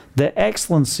the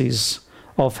excellencies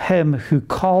of him who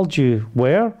called you,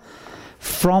 where?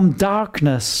 From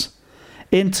darkness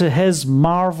into his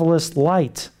marvelous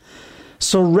light.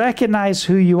 So recognize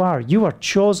who you are. You are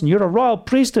chosen. You're a royal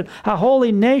priesthood, a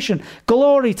holy nation.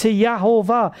 Glory to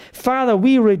Yahovah. Father,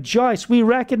 we rejoice. We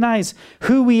recognize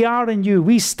who we are in you.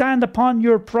 We stand upon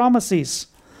your promises.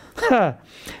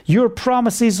 Your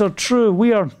promises are true.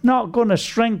 We are not going to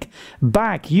shrink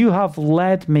back. You have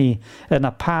led me in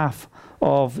a path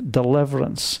of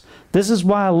deliverance. This is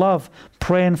why I love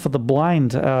praying for the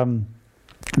blind.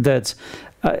 That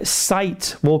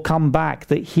sight will come back,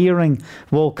 that hearing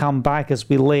will come back as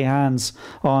we lay hands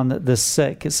on the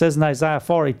sick. It says in Isaiah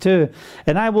 42,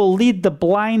 and I will lead the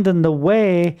blind in the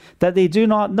way that they do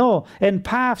not know, in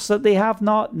paths that they have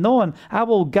not known. I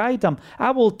will guide them. I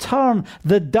will turn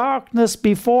the darkness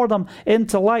before them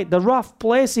into light, the rough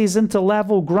places into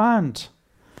level ground.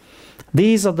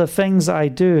 These are the things I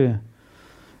do,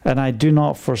 and I do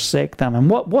not forsake them. And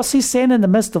what's he saying in the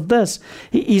midst of this?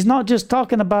 He's not just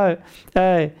talking about,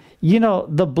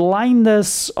 the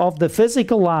blindness of the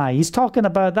physical eye. He's talking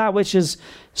about that which is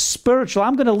spiritual.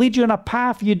 I'm going to lead you in a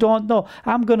path you don't know.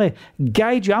 I'm going to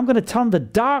guide you. I'm going to turn the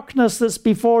darkness that's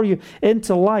before you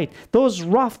into light. Those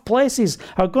rough places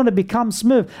are going to become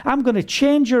smooth. I'm going to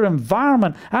change your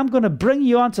environment. I'm going to bring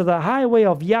you onto the highway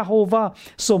of Yahovah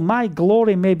so my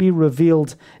glory may be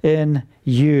revealed in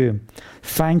you.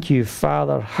 Thank you,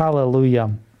 Father.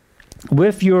 Hallelujah.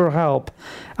 With your help,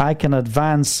 I can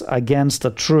advance against a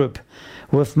troop.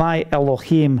 With my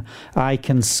Elohim, I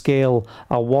can scale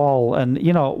a wall. And,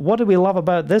 what do we love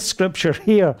about this scripture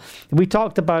here? We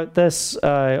talked about this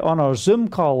on our Zoom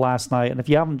call last night. And if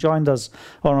you haven't joined us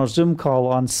on our Zoom call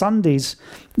on Sundays,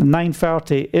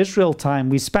 9:30 Israel time,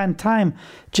 we spend time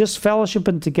just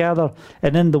fellowshipping together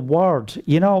and in the Word.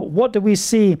 What do we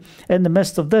see in the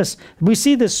midst of this? We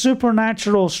see the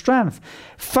supernatural strength.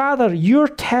 Father, your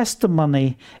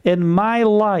testimony in my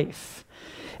life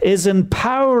is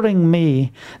empowering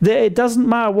me that it doesn't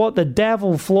matter what the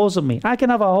devil flows at me. I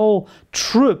can have a whole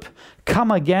troop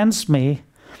come against me.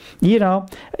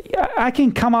 I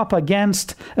can come up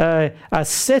against a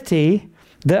city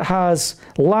that has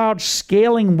large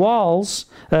scaling walls.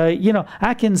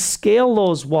 I can scale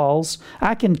those walls.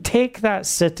 I can take that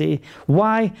city.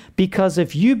 Why? Because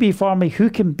if you be for me,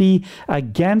 who can be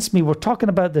against me? We're talking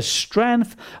about the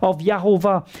strength of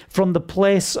Yahovah from the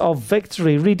place of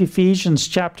victory. Read Ephesians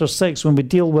chapter 6 when we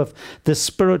deal with the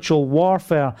spiritual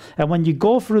warfare. And when you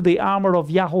go through the armor of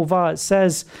Yahovah, it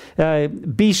says,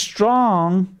 be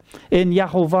strong in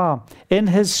Yahovah, in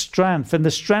his strength, in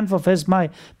the strength of his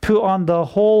might. Put on the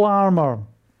whole armor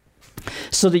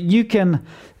so that you can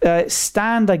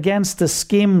stand against the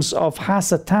schemes of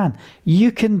Hasatan.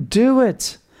 You can do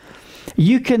it.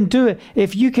 You can do it.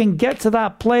 If you can get to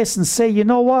that place and say, you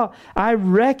know what? I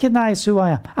recognize who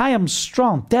I am. I am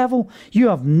strong. Devil, you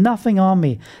have nothing on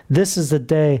me. This is the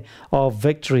day of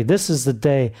victory. This is the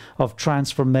day of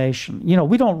transformation.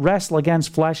 We don't wrestle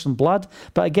against flesh and blood,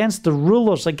 but against the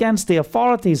rulers, against the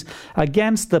authorities,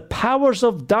 against the powers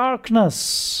of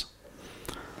darkness.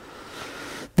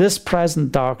 This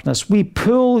present darkness, we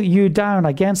pull you down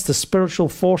against the spiritual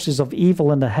forces of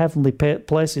evil in the heavenly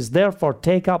places. Therefore,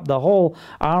 take up the whole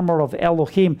armor of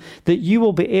Elohim, that you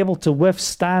will be able to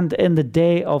withstand in the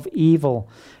day of evil.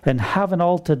 And having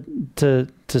done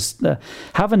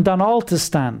all to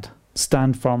stand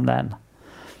firm then.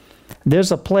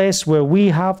 There's a place where we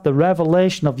have the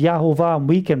revelation of Yahovah and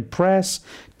we can press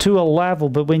to a level.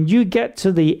 But when you get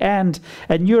to the end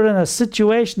and you're in a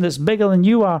situation that's bigger than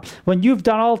you are, when you've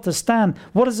done all to stand,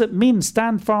 what does it mean,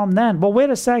 stand firm then? Well, wait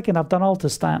a second, I've done all to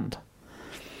stand.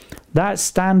 That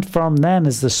stand firm then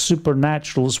is the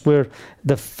supernatural. It's where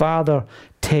the Father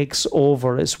takes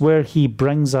over. It's where he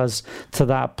brings us to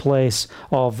that place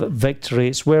of victory.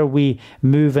 It's where we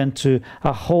move into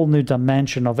a whole new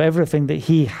dimension of everything that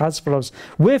he has for us.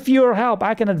 With your help,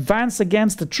 I can advance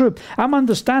against the troop. I'm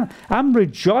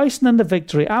rejoicing in the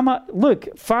victory.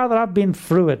 Look, Father, I've been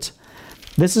through it.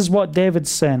 This is what David's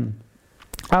saying.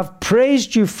 I've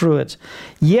praised you through it.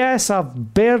 Yes,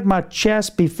 I've bared my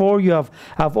chest before you.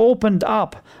 I've opened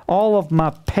up all of my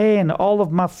pain, all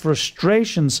of my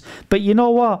frustrations. But you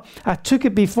know what? I took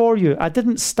it before you. I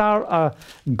didn't start a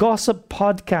gossip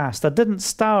podcast. I didn't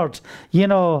start,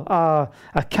 a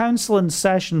counseling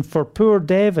session for poor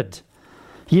David,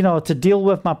 to deal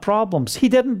with my problems. He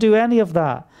didn't do any of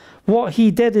that. What he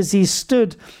did is he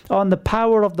stood on the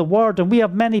power of the word. And we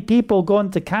have many people going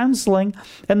to counseling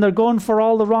and they're going for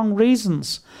all the wrong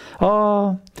reasons.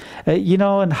 And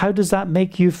how does that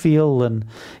make you feel? And,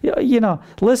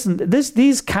 listen,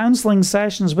 these counseling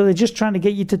sessions where they're just trying to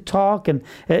get you to talk and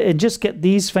just get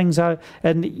these things out.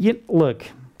 And look,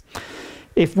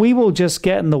 if we will just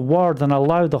get in the word and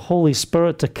allow the Holy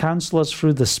Spirit to counsel us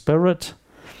through the Spirit,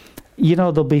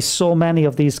 there'll be so many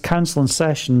of these counseling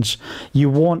sessions you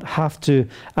won't have to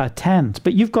attend.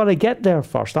 But you've got to get there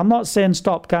first. I'm not saying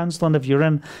stop counseling if you're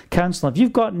in counseling. If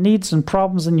you've got needs and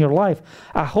problems in your life,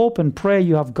 I hope and pray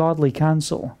you have godly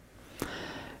counsel.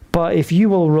 But if you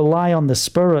will rely on the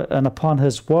Spirit and upon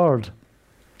his word,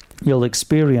 you'll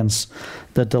experience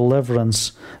the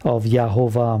deliverance of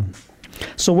Yahovah.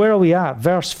 So where are we at?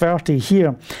 Verse 30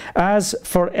 here. As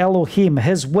for Elohim,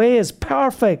 his way is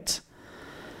perfect.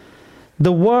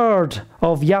 The word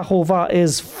of Yahovah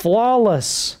is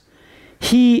flawless.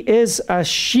 He is a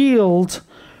shield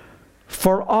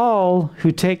for all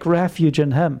who take refuge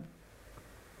in him.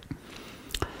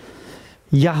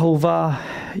 Yahovah,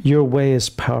 your way is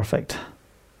perfect.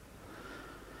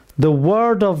 The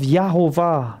word of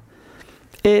Yahovah,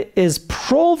 it is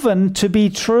proven to be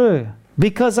true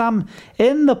because I'm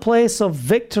in the place of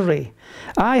victory.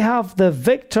 I have the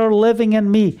victor living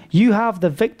in me. You have the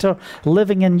victor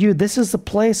living in you. This is the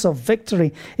place of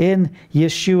victory in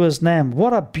Yeshua's name.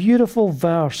 What a beautiful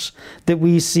verse that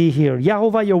we see here.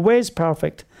 Yahovah, your way is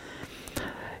perfect.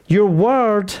 Your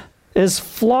word is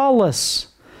flawless.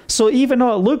 So even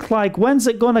though it looked like, when's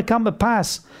it going to come to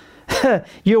pass?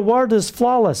 Your word is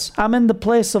flawless. I'm in the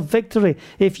place of victory.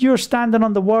 If you're standing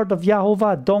on the word of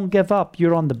Yahovah, don't give up.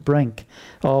 You're on the brink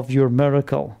of your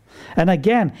miracle. And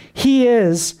again, he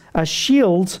is a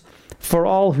shield for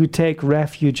all who take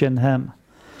refuge in him.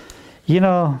 You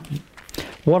know,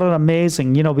 what an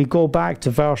amazing, we go back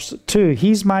to verse 2.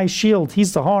 He's my shield.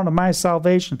 He's the horn of my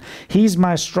salvation. He's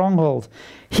my stronghold.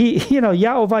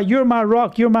 Yahovah, you're my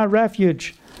rock. You're my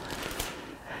refuge.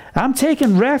 I'm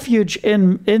taking refuge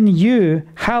in you.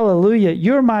 Hallelujah.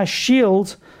 You're my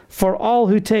shield for all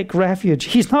who take refuge.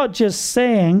 He's not just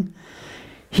saying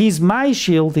he's my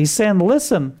shield. He's saying,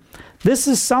 listen, this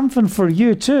is something for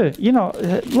you too.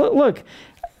 Look,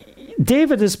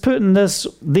 David is putting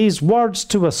these words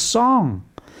to a song.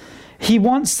 He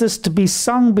wants this to be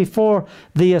sung before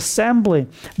the assembly.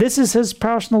 This is his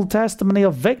personal testimony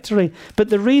of victory. But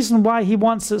the reason why he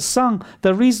wants it sung,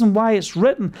 the reason why it's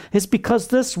written, is because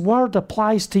this word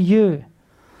applies to you.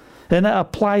 And it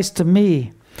applies to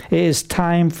me. It is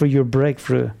time for your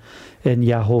breakthrough in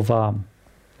Yahovah.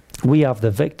 We have the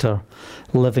victor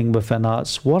living within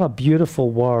us. What a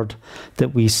beautiful word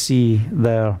that we see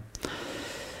there.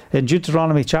 In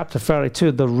Deuteronomy chapter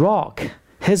 32, the rock,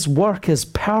 his work is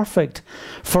perfect,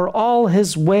 for all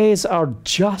his ways are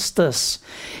justice.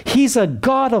 He's a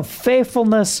God of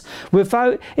faithfulness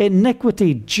without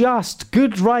iniquity, just,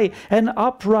 good, right, and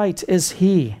upright is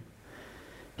he.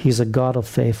 He's a God of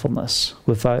faithfulness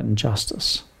without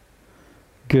injustice.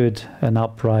 Good and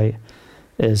upright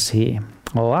is he.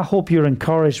 Well, I hope you're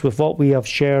encouraged with what we have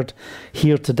shared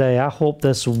here today. I hope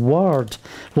this word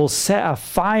will set a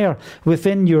fire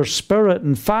within your spirit.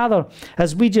 And Father,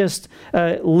 as we just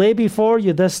lay before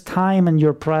you this time in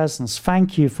your presence,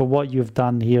 thank you for what you've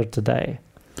done here today.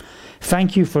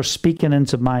 Thank you for speaking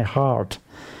into my heart.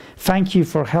 Thank you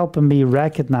for helping me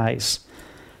recognize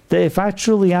that if I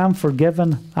truly am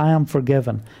forgiven, I am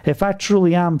forgiven. If I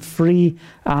truly am free,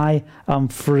 I am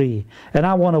free. And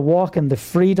I want to walk in the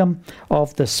freedom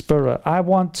of the Spirit. I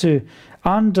want to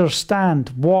understand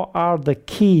what are the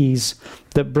keys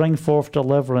that bring forth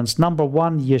deliverance. Number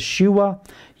one, Yeshua,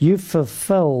 you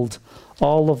fulfilled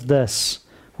all of this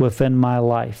within my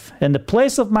life. In the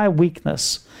place of my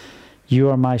weakness, you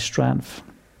are my strength.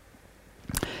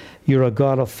 You're a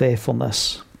God of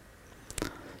faithfulness.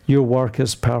 Your work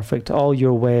is perfect. All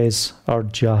your ways are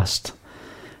just.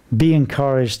 Be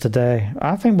encouraged today.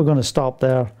 I think we're going to stop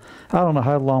there. I don't know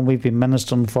how long we've been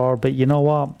ministering for, but you know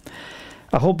what?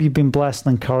 I hope you've been blessed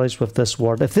and encouraged with this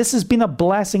word. If this has been a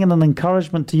blessing and an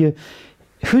encouragement to you,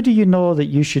 who do you know that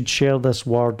you should share this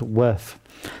word with?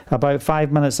 About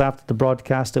 5 minutes after the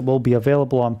broadcast, it will be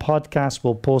available on podcast.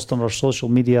 We'll post on our social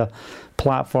media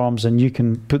platforms, and you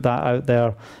can put that out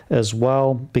there as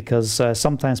well, because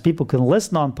sometimes people can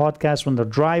listen on podcasts when they're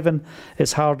driving.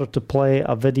 It's harder to play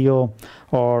a video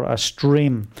or a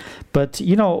stream. But,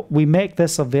 we make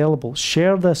this available.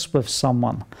 Share this with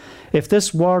someone. If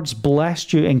this word's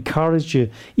blessed you, encouraged you,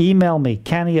 email me,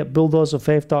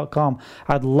 Kenny@bulldozerfaith.com.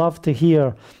 I'd love to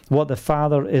hear what the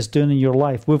Father is doing in your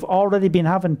life. We've already been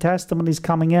having testimonies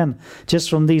coming in just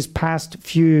from these past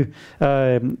few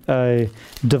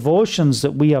devotions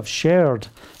that we have shared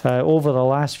over the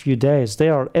last few days. They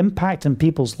are impacting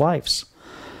people's lives.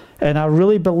 And I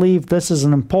really believe this is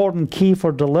an important key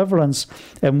for deliverance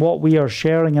in what we are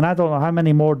sharing. And I don't know how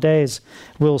many more days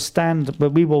we'll stand,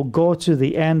 but we will go to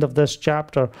the end of this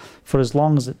chapter for as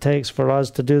long as it takes for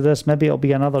us to do this. Maybe it'll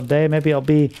be another day. Maybe it'll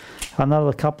be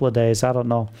another couple of days. I don't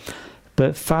know.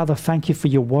 But Father, thank you for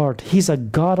your word. He's a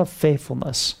God of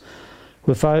faithfulness.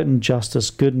 Without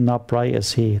injustice, good and upright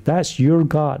is he. That's your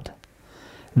God.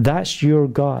 That's your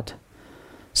God.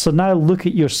 So now look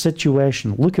at your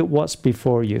situation. Look at what's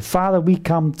before you. Father, we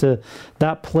come to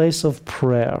that place of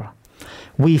prayer.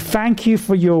 We thank you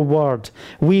for your word.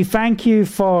 We thank you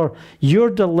for your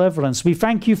deliverance. We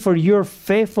thank you for your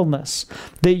faithfulness,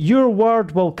 that your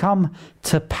word will come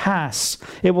to pass.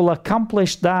 It will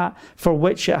accomplish that for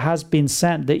which it has been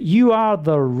sent, that you are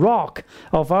the rock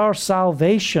of our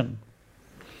salvation.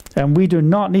 And we do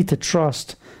not need to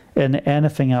trust in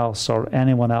anything else or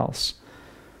anyone else.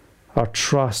 Our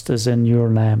trust is in your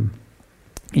name.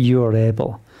 You are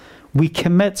able. We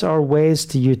commit our ways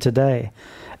to you today.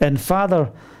 And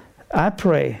Father, I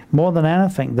pray more than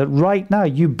anything that right now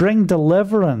you bring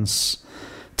deliverance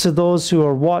to those who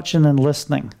are watching and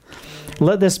listening.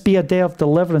 Let this be a day of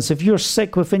deliverance. If you're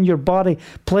sick within your body,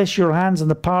 place your hands on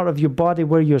the part of your body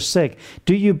where you're sick.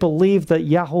 Do you believe that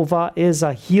Yahovah is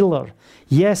a healer?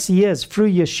 Yes, he is,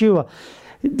 through Yeshua.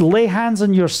 Lay hands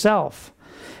on yourself.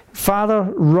 Father,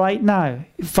 right now,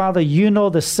 Father, you know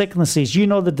the sicknesses, you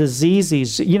know the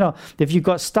diseases, you know, if you've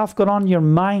got stuff going on in your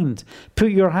mind,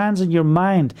 put your hands in your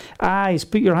mind, eyes,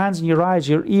 put your hands in your eyes,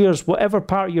 your ears, whatever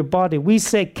part of your body. We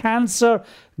say, cancer,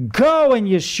 go in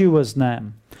Yeshua's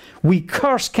name. We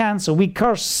curse cancer, we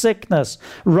curse sickness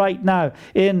right now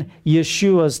in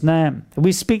Yeshua's name.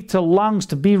 We speak to lungs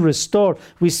to be restored.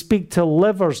 We speak to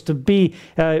livers to be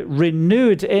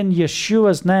renewed in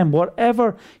Yeshua's name.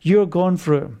 Whatever you're going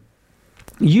through,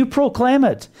 you proclaim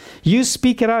it. You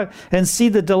speak it out and see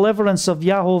the deliverance of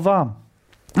Yahovah.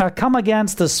 I come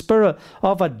against the spirit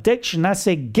of addiction. I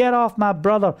say, get off my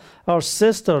brother or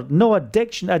sister. No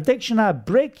addiction. Addiction, I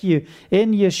break you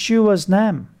in Yeshua's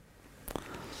name.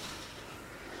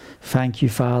 Thank you,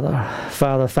 Father.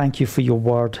 Father, thank you for your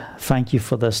word. Thank you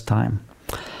for this time.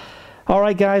 All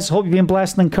right, guys, hope you've been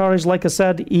blessed and encouraged. Like I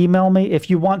said, email me. If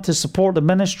you want to support the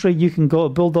ministry, you can go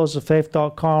to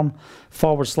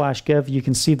bulldozerfaith.com/give. You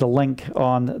can see the link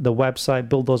on the website,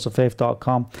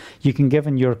 bulldozerfaith.com. You can give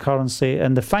in your currency,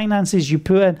 and the finances you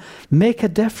put in make a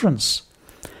difference.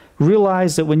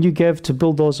 Realize that when you give to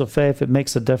Bulldozer Faith, it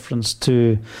makes a difference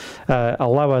to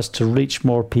allow us to reach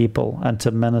more people and to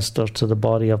minister to the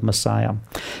body of Messiah.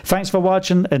 Thanks for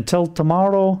watching. Until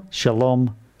tomorrow,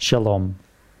 shalom, shalom.